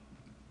grudge.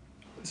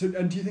 So,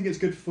 and do you think it's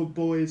good for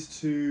boys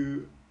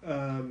to,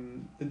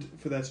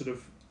 for their sort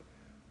of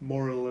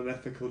moral and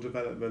ethical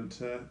development,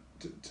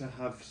 to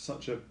have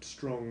such a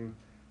strong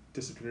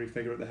disciplinary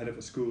figure at the head of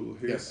a school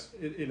who,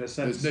 in a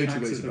sense, there's no two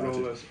acts ways as the about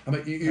role it. as I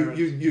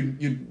mean,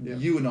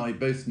 you and I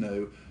both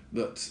know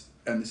that,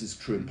 and this is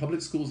true in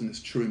public schools and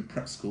it's true in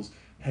prep schools.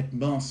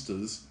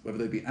 Headmasters, whether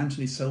they be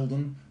Anthony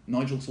Selden,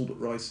 Nigel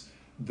Talbot-Rice,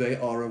 they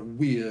are a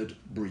weird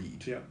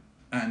breed. Yeah.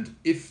 And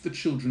if the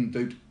children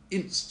don't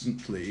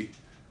instantly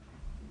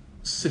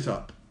sit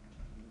up,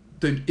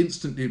 don't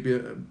instantly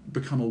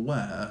become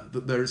aware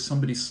that there is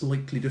somebody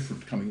slightly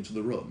different coming into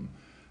the room,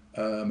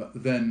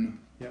 then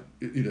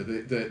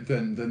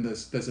then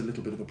there's a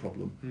little bit of a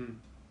problem.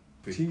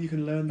 Do you think you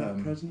can learn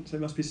that presence?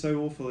 It must be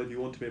so awful if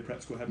you want to be a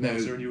prep school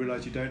headmaster and you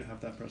realise you don't have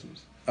that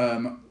presence.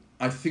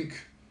 I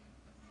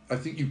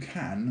think you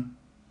can,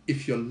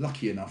 if you're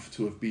lucky enough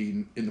to have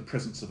been in the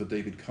presence of a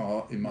David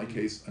Carr, in my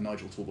case, a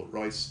Nigel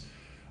Talbot-Rice,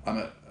 I'm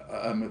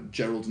a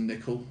Gerald and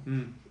Nicholl,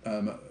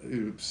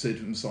 Sid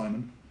and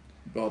Simon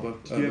Barber.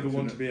 Did you ever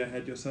want to be a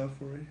head yourself,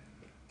 Rory?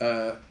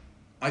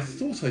 I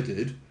thought I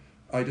did.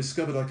 I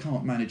discovered I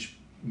can't manage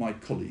my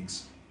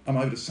colleagues. I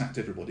would have sacked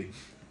everybody.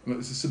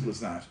 It's as simple as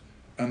that.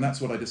 And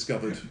that's what I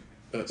discovered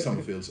at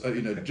Summerfields.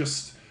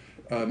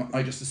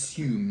 I just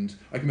assumed.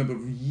 I can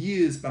remember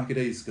years back at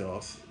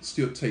Aysgarth,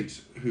 Stuart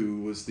Tate,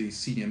 who was the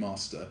senior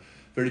master,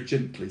 very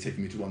gently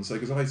taking me to one side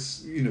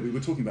because we were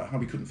talking about how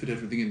we couldn't fit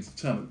everything into the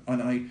term,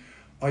 and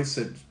I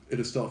said at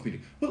a staff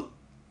meeting, well,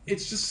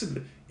 it's just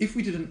simple. If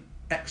we did an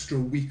extra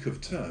week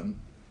of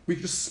term, we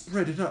could just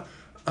spread it up.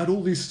 And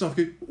all these stuff,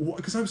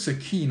 because I was so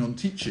keen on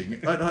teaching,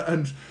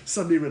 and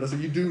suddenly realised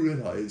that you do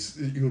realise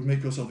you would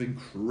make yourself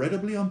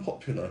incredibly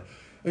unpopular.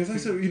 And I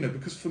said,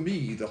 because for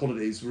me the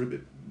holidays were a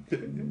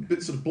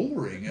bit sort of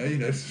boring,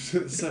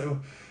 So,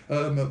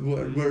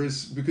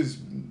 whereas because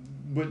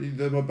when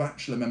there were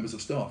bachelor members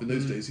of staff in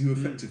those days who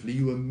effectively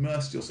you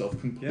immersed yourself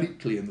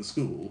completely in the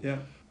school. Yeah.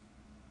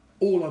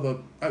 All other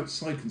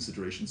outside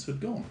considerations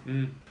had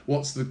gone.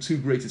 What's the two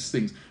greatest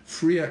things?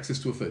 Free access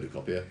to a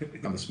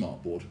photocopier and the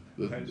smart board.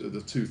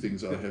 The two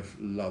things I have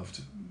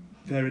loved.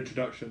 Their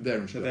introduction.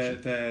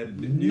 They're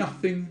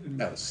nothing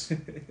else.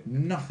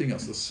 Nothing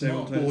else. The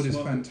smart board is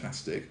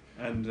fantastic.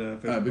 And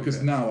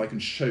because now I can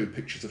show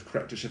pictures of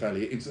Corrector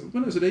Chevalier.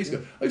 When I was at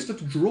Aysgarth, I used to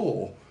have to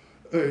draw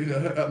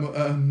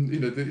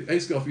The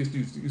Aysgarth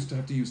used to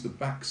have to use the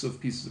backs of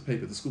pieces of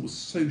paper. The school was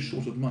so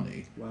short of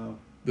money. Wow.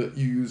 That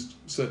you used.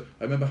 So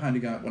I remember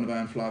handing out one of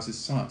Anne Flowers'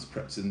 science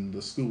preps in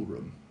the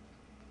schoolroom,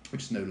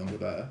 which is no longer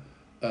there,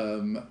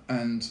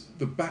 and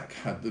the back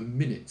had the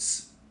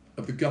minutes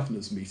of the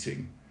governor's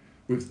meeting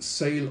with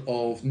sale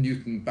of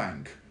Newton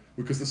Bank,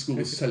 because the school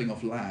was selling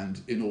off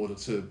land in order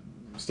to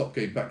stop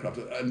going bankrupt.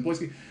 And boys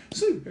going,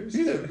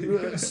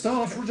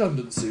 staff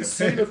redundancies,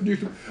 sale of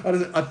Newton.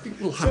 I think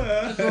we'll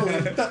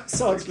have that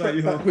science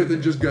prep back with,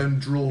 and just go and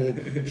draw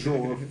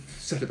a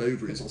set of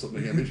ovaries or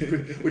something,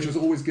 which was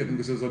always given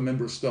because there was a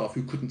member of staff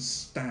who couldn't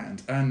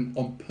stand, and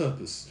on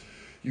purpose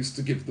used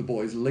to give the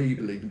boys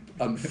labelling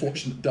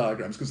unfortunate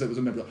diagrams, because there was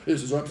a member of,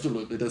 this is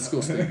absolutely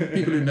disgusting.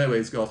 People who know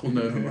Aysgarth will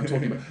know who I'm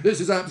talking about. This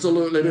is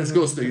absolutely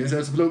disgusting. It's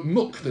absolute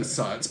muck, this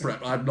science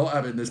prep. I'm not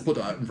having this put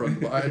out in front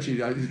of me.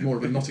 Actually, it's more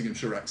of a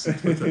Nottinghamshire accent.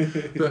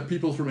 But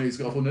people from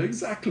Aysgarth will know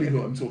exactly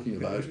who I'm talking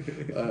about.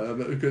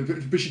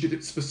 But she did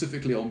it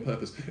specifically on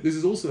purpose. This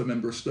is also a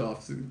member of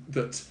staff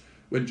that,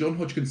 when John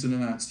Hodgkinson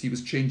announced he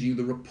was changing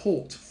the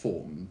report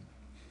form,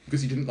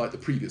 because he didn't like the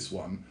previous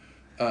one,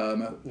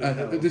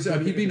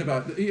 he'd been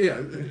about, you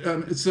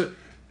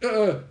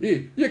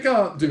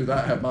can't do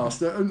that,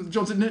 headmaster. And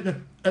John said, no,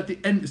 at the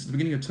end, it's the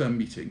beginning of term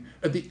meeting,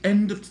 at the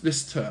end of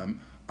this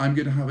term, I'm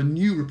going to have a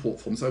new report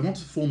form, so I want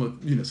to form a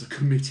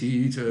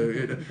committee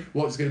to,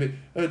 what it's going to be.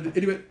 And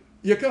anyway,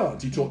 you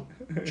can't. He taught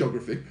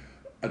geography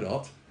and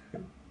art.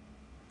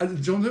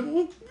 And John said,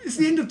 well, it's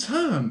the end of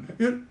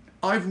term.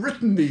 I've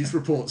written these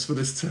reports for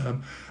this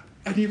term.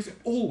 And he was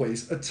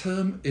always a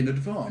term in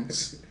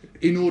advance,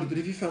 in order that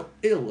if he felt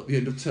ill at the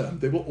end of term,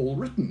 they were all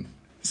written.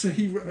 So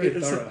he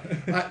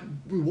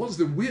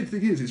the weird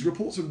thing is his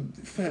reports are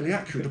fairly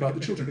accurate about the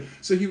children.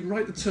 So he would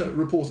write the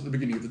report at the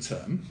beginning of the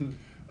term,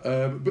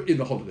 but in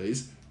the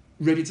holidays,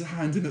 ready to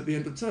hand in at the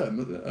end of term.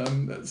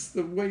 That's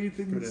the way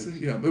things.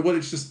 Brilliant. Yeah, but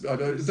it's just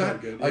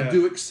I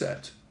do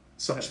accept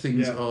such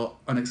things are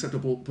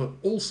unacceptable, but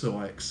also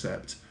I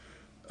accept.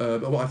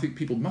 I think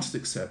people must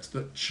accept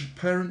that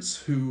parents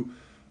who.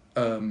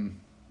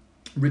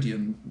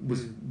 Rydian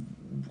was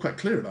quite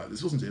clear about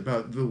this, wasn't he?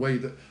 About the way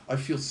that I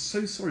feel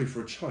so sorry for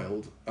a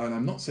child, and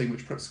I'm not saying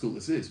which prep school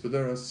this is, but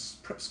there are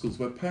prep schools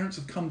where parents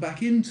have come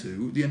back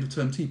into the end of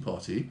term tea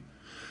party,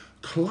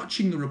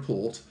 clutching the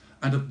report,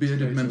 and have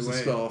bearded members of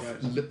staff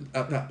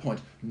at that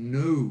point.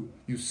 No,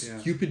 you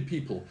stupid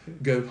people,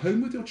 go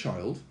home with your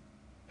child,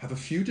 have a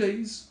few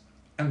days,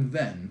 and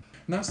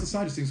that's the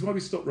side of things. Why we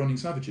stopped running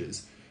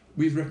Savages.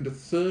 We've reckoned a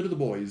third of the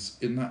boys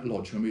in that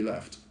lodge when we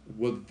left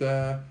were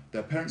there.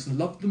 Their parents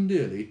loved them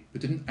dearly,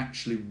 but didn't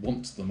actually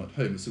want them at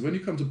home. So when you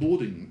come to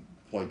boarding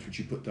point, which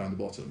you put down the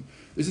bottom,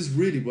 this is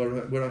really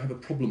where I have a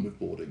problem with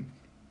boarding.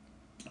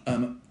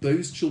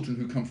 Those children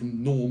who come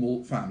from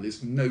normal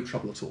families, no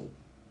trouble at all.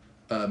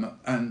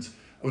 And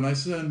when I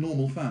say a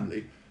normal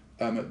family,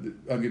 I'm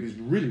going to be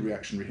really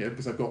reactionary here,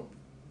 because I've got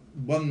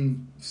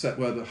one set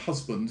where the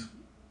husband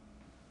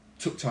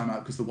took time out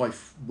because the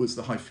wife was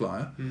the high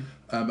flyer,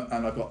 and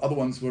I've got other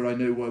ones where I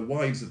know where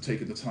wives have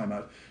taken the time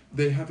out.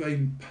 They have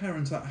a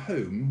parent at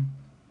home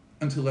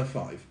until they're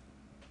 5,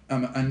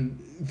 and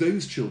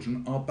those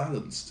children are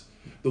balanced.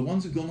 The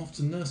ones who've gone off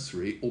to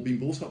nursery or been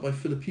brought up by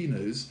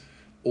Filipinos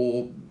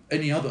or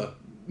any other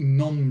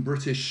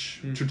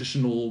non-British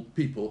traditional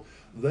people,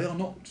 they are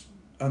not.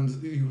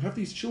 And you have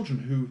these children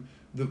who,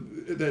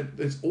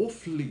 it's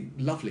awfully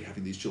lovely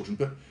having these children,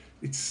 but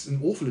it's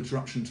an awful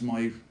interruption to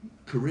my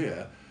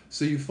career.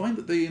 So you find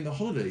that in the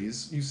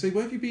holidays, you say,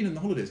 where have you been in the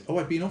holidays? Oh,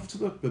 I've been off to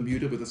the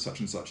Bermuda with the such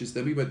and suches,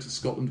 then we went to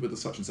Scotland with the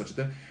such and such.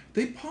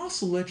 They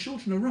parcel their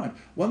children around.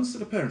 One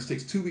set of parents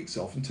takes 2 weeks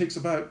off and takes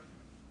about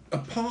a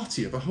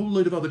party of a whole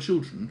load of other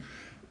children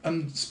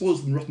and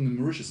spoils them rotten in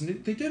Mauritius,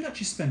 and they don't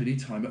actually spend any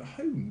time at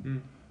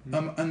home.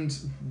 And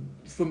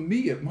for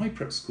me, at my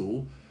prep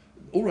school,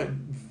 all right,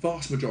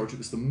 vast majority of it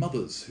was the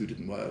mothers who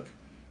didn't work,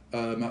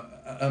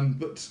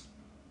 but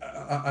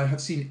I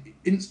have seen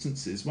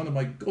instances. One of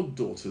my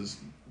goddaughters,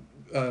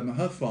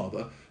 her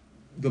father,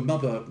 the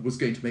mother was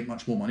going to make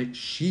much more money.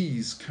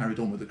 She's carried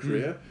on with a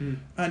career,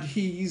 and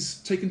he's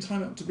taken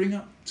time out to bring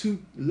up 2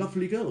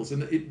 lovely girls.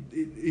 And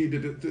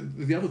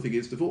the other thing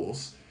is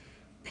divorce.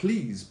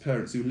 Please,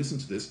 parents who listen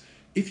to this,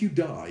 if you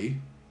die,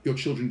 your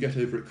children get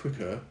over it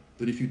quicker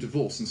than if you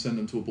divorce and send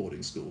them to a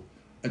boarding school.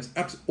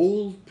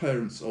 All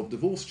parents of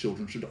divorced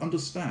children should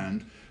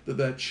understand that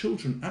their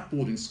children at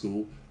boarding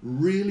school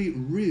really,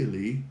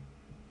 really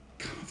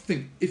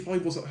think, if I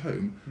was at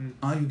home,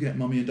 I would get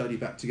mummy and daddy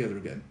back together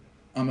again.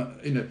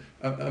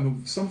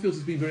 Summerfield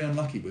has been very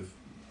unlucky with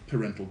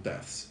parental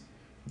deaths.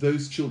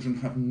 Those children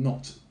have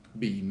not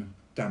been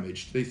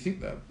damaged. They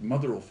think their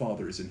mother or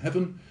father is in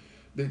heaven.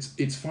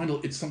 It's final.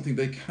 It's something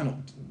they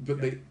cannot.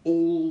 But the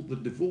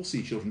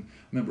divorcee children. I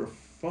remember a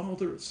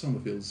father at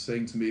Summerfield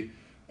saying to me,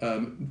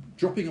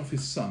 dropping off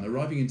his son,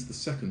 arriving into the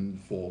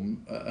second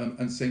form,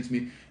 and saying to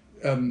me,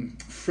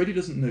 Freddie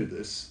doesn't know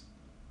this,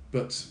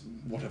 but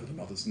whatever the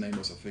mother's name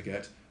was, I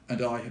forget,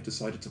 and I have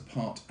decided to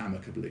part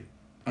amicably.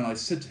 And I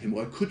said to him,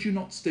 well, could you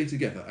not stay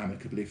together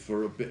amicably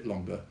for a bit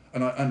longer?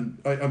 And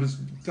I was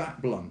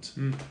that blunt.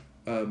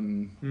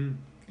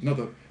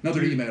 Another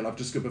email I've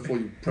just got before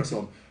you press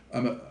on. I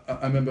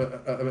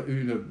remember,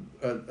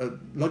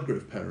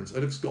 Ludgrove parents,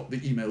 I've got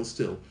the email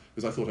still,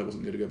 because I thought I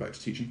wasn't going to go back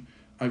to teaching.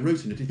 I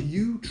wrote in it, if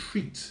you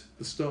treat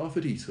the staff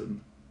at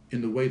Eton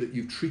in the way that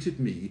you've treated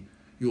me,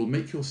 you'll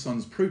make your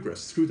son's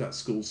progress through that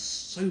school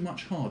so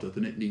much harder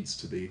than it needs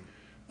to be.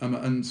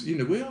 And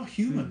we are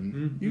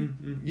human.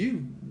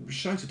 You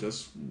shout at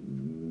us.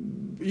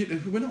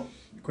 We're not.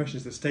 The question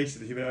is the status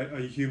of the human. Are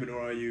you human or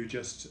are you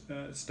just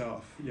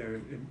staff?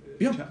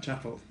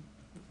 Chattel.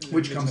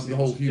 Which comes to the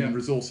whole human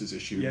resources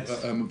issue. Yes.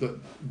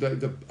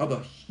 The other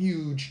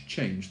huge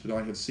change that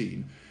I have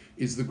seen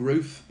is the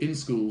growth in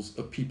schools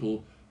of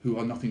people who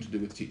are nothing to do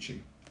with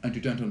teaching and who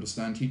don't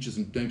understand teachers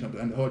and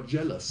who are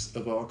jealous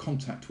of our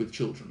contact with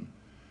children,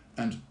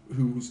 and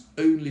whose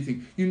only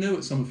thing, at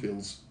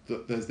Summerfields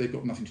that they've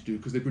got nothing to do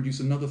because they produce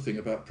another thing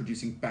about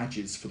producing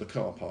badges for the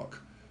car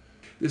park.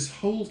 This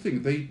whole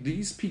thing,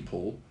 these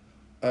people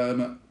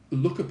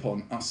look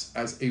upon us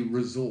as a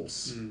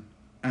resource,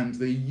 and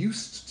they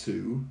used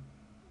to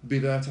be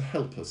there to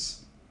help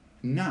us.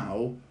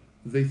 Now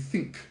they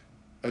think,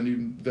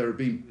 and there have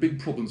been big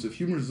problems with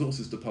human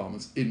resources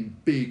departments in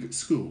big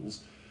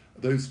schools.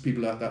 Those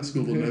people at that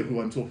school will know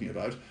who I'm talking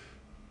about.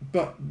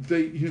 But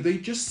they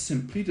just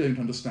simply don't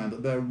understand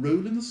that their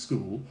role in the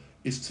school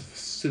is to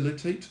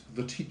facilitate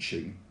the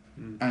teaching,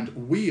 and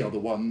we are the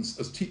ones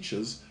as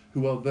teachers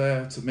who are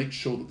there to make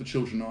sure that the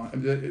children are.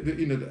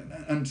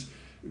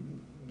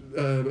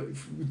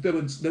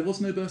 There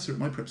was no bursar at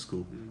my prep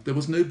school. There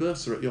was no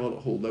bursar at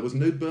Yarlett Hall. There was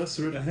no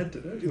bursar at the head.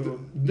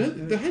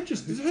 The head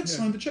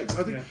signed the checks.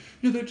 I think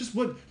they just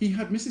weren't. He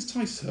had Mrs.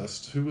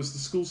 Ticehurst, who was the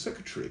school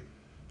secretary.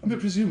 I mean,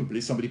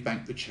 presumably somebody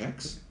banked the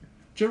checks.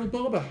 Gerald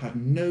Barber had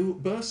no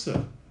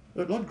bursar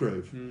at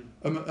Ludgrove.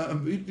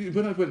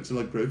 When I went to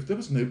Ludgrove, there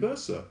was no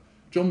bursar.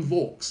 John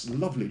Vaux,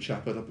 lovely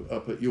chap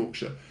up at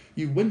Yorkshire,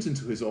 you went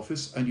into his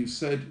office and you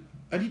said,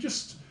 and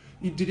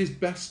he did his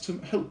best to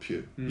help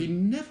you. He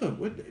never,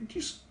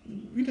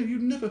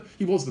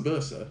 he was the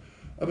bursar,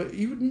 but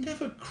he would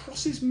never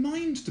cross his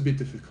mind to be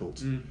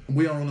difficult.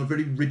 We are on a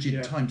very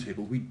rigid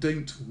timetable. We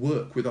don't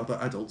work with other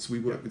adults, we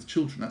work with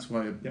children. That's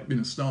why I've been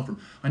a staff room.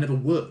 I never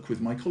work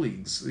with my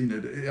colleagues.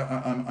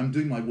 I'm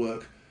doing my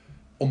work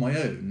on my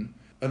own.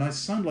 And I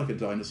sound like a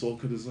dinosaur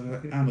because I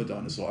am a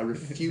dinosaur. I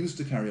refuse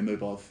to carry a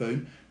mobile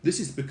phone. This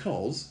is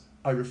because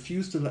I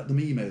refuse to let them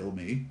email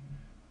me.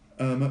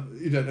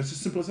 It's as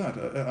simple as that.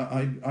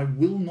 I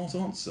will not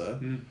answer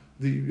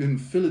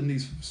and fill in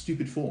these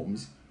stupid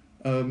forms.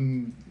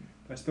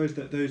 I suppose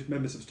that those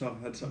members of staff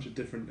have had such a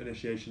different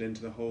initiation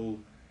into the whole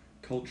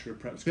culture of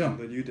prep school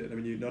than you did. I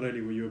mean, not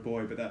only were you a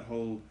boy, but that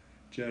whole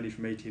journey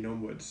from 18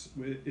 onwards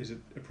is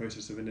a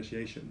process of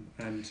initiation,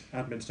 and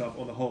admin staff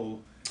on the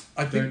whole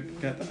don't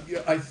get that.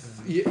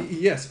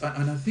 Yes,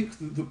 and I think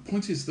the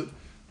point is that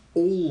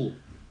all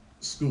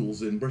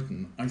schools in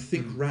Britain, I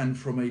think, ran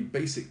from a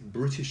basic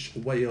British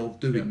way of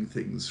doing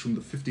things from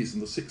the 50s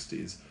and the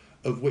 60s,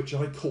 of which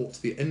I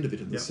caught the end of it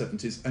in the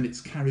 70s, and it's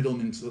carried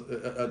on into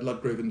at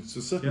Ludgrove and to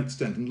a certain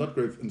extent, and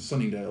Ludgrove and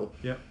Sunningdale,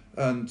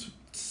 and to a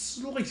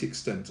slight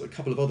extent a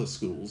couple of other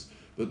schools,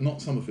 but not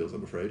Summerfields,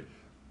 I'm afraid,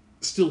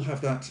 still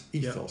have that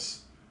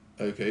ethos.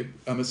 Okay,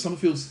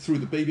 Summerfields threw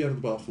the baby out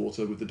of the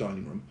bathwater with the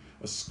dining room.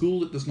 A school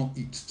that does not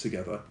eat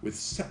together, with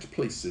set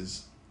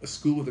places, a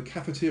school with a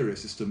cafeteria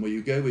system where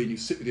you go in, you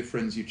sit with your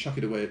friends, you chuck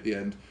it away at the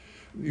end.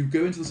 You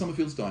go into the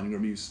Summerfields dining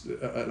room,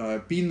 and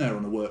I've been there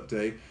on a work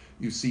day,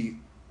 you see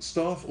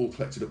staff all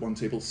collected at one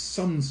table,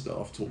 some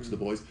staff talk to the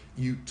boys,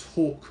 you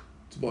talk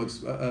to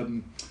boys,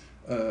 trying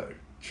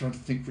to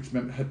think which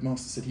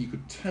headmaster said he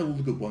could tell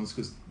the good ones,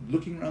 because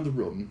looking around the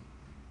room,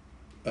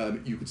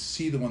 you could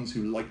see the ones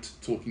who liked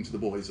talking to the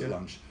boys at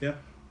lunch.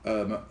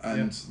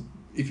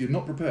 If you're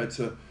not prepared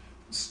to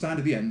stand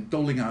at the end,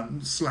 doling out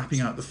and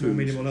slapping out the food. Small,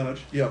 medium or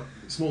large. Yeah,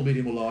 small,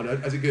 medium or large,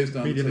 as it goes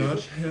down medium, the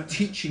table. large.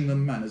 Teaching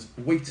them manners,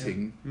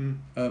 waiting.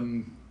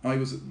 I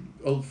was an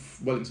old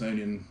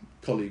Wellingtonian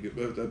colleague,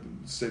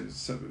 sort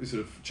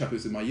of chap who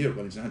was in my year at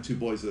Wellington. I had two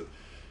boys at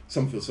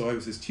Summerfield, so I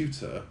was his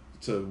tutor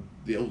to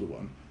the older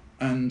one.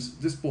 And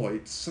this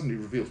boy suddenly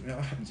revealed to me,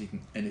 I haven't eaten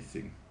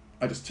anything.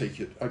 I just take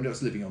it. I'm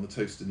just living on the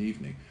toast in the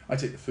evening. I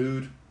take the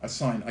food, I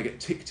sign, I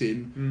get ticked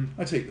in,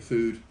 I take the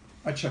food,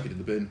 I chuck it in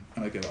the bin,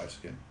 and I go out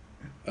again.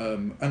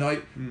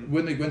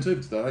 When they went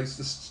over to that,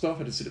 the staff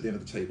had to sit at the end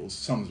of the tables.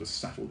 Some were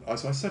settled.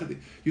 So I sat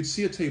you'd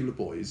see a table of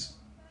boys,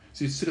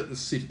 so you'd sit at the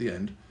seat at the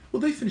end. Well,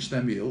 they finished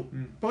their meal.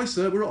 Bye,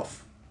 sir, we're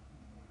off.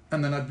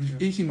 And then I'd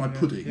be eating my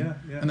pudding,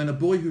 and then a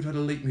boy who'd had a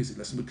late music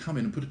lesson would come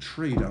in and put a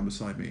tray down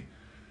beside me,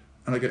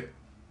 and I go,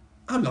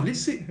 I'm lovely to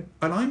sit,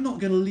 and I'm not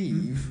going to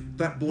leave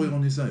that boy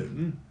on his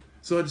own.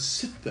 So I'd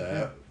sit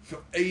there for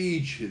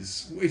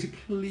ages, waiting,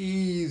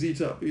 please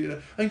eat up,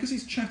 and because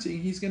he's chatting,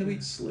 he's going to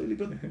eat slowly,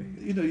 but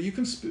you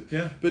can.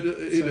 But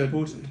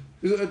important.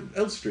 At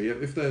Elstree,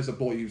 if there's a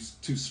boy who's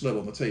too slow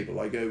on the table,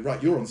 I go,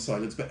 right, you're on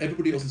silence, but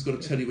everybody else has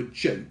got to tell you a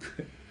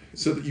joke,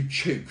 so that you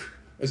choke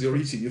as you're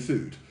eating your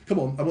food. Come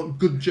on, I want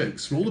good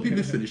jokes from all the people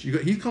who finished.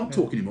 He can't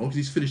talk anymore because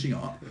he's finishing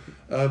up,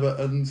 but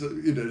I mean,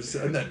 in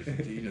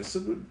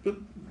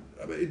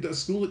a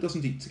school that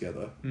doesn't eat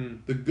together,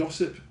 the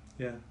gossip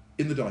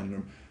in the dining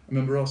room. I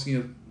remember asking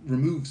a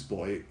removes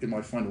boy in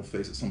my final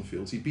phase at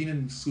Summerfields. He'd been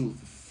in school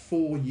for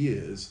 4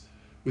 years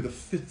with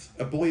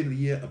a boy in the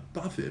year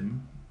above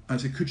him, and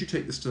I said, "Could you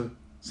take this to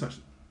such?"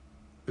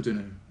 I don't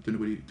know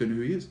who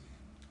he is.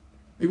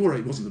 He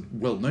wasn't a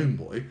well-known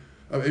boy.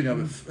 I mean,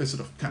 a sort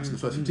of captain of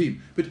the first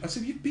 15. But I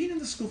said, "You've been in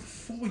the school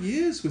for 4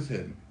 years with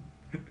him."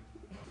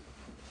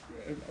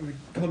 I'm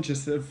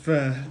conscious of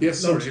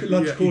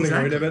lunch calling,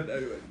 exactly. but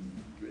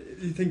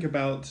you think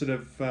about sort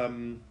of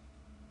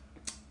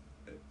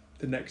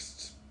the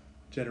next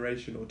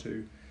generation or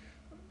two.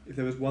 If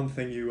there was one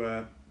thing you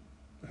were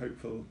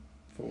hopeful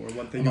for, or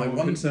one thing you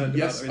were concerned about.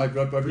 Yes, I've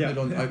written it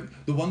on.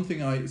 The one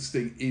thing I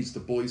think is the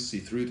boys see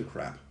through the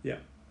crap. Yeah.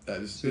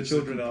 So the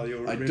children are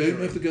your. I don't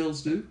know if the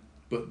girls do,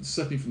 but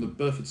certainly from the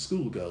Burford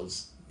school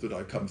girls that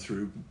I come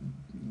through,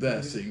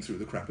 they're seeing through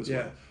the crap as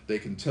well. They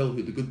can tell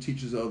who the good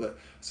teachers are.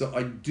 So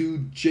I do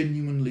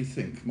genuinely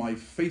think my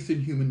faith in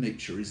human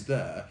nature is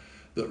there,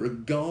 that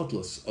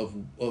regardless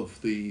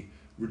of the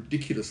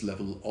ridiculous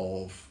level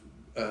of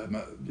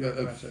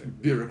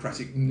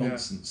bureaucratic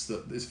nonsense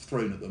that is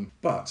thrown at them.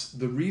 But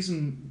the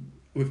reason,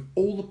 with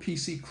all the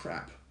PC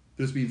crap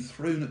that has been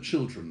thrown at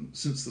children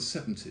since the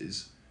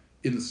 70s,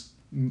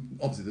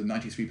 obviously the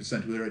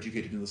 93% who are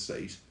educated in the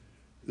state,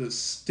 that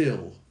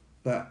still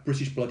that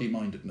British bloody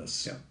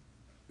mindedness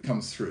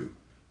comes through,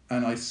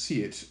 and I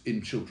see it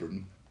in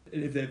children.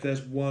 If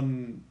there's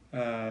one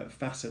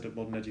facet of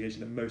modern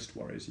education that most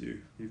worries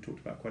you, you've talked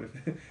about quite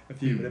a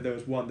few, but if there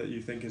was one that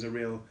you think is a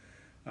real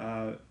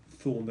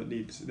thorn that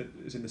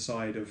is in the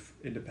side of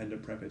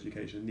independent prep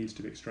education, needs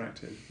to be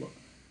extracted. What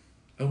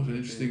an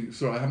interesting.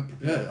 Sorry, I haven't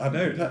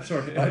prepared.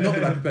 Sorry. Not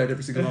that I prepared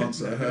every single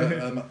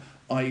answer.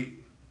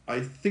 I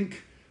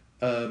think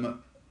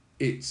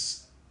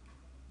it's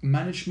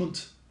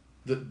management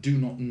that do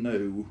not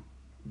know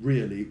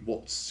really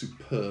what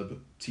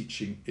superb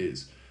teaching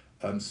is.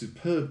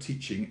 Superb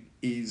teaching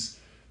is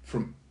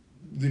from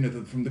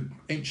the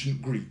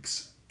ancient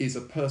Greeks, is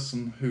a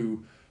person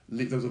who.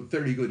 There was a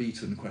very good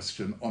Eton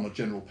question on a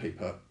general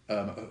paper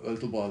a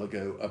little while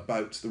ago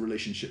about the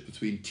relationship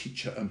between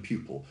teacher and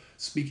pupil,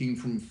 speaking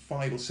from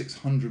 500 or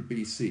 600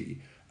 BC,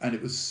 and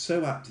it was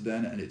so apt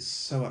then and it's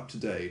so apt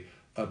today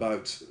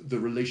about the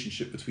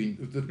relationship between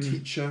the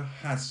teacher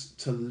has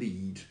to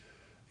lead.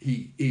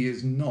 He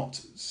is not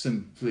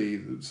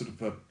simply sort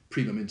of a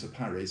primum inter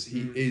pares.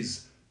 He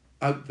is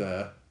out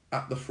there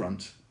at the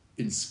front,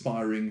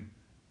 inspiring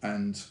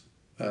and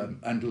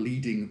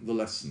leading the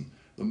lesson.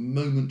 The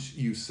moment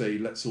you say,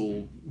 "Let's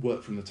all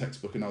work from the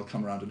textbook and I'll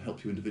come around and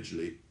help you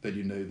individually," then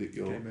you know that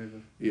you're... Game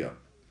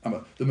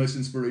over. The most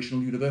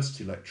inspirational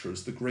university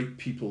lecturers, the great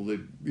people, the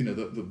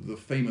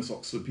famous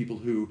Oxford people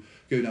who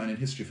go down in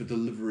history for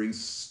delivering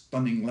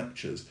stunning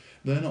lectures.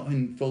 They're not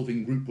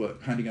involving group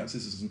work, handing out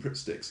scissors and Pritt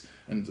sticks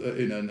and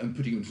putting them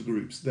into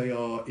groups. They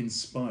are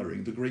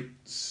inspiring. The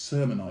great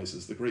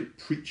sermonizers, the great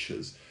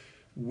preachers.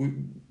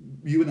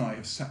 You and I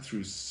have sat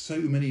through so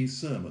many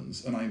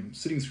sermons, and I'm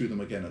sitting through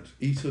them again at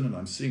Eton, and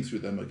I'm sitting through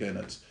them again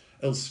at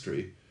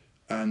Elstree,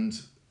 and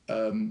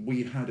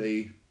we had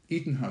a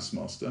Eton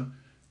housemaster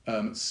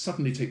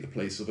suddenly take the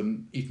place of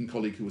an Eton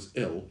colleague who was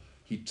ill.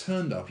 He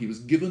turned up, he was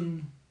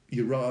given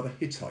Uriah the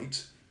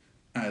Hittite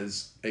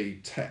as a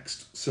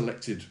text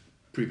selected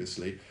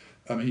previously.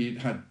 He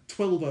had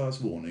 12 hours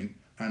warning,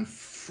 and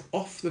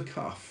off the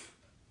cuff,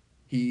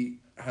 he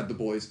had the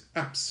boys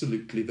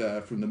absolutely there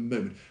from the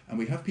moment. And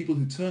we have people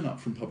who turn up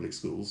from public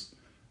schools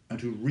and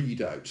who read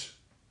out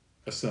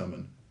a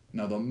sermon.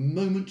 Now, the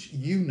moment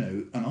you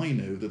know, and I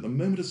know, that the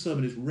moment a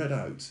sermon is read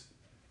out,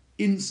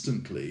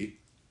 instantly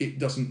it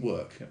doesn't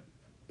work. Yeah.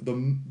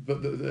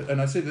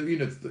 And I say that,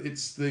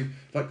 it's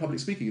like public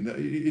speaking,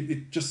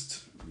 it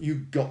just,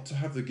 you've got to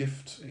have the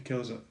gift. It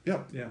kills it.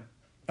 Yeah. Yeah.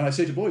 And I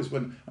say to boys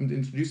when I'm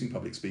introducing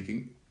public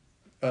speaking,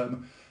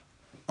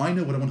 I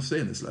know what I want to say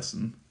in this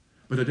lesson,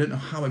 but I don't know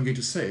how I'm going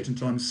to say it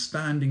until I'm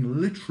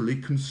standing literally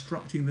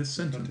constructing this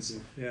sentence.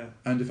 Yeah.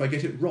 And if I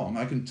get it wrong,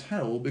 I can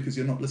tell because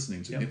you're not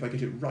listening to me. If I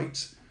get it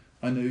right,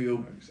 I know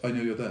you're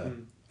there.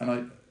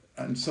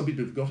 And some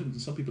people have got it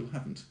and some people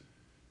haven't.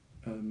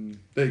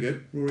 There you go.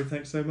 Rory,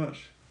 thanks so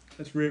much.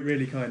 That's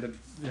really kind and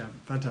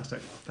fantastic.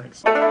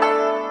 Thanks.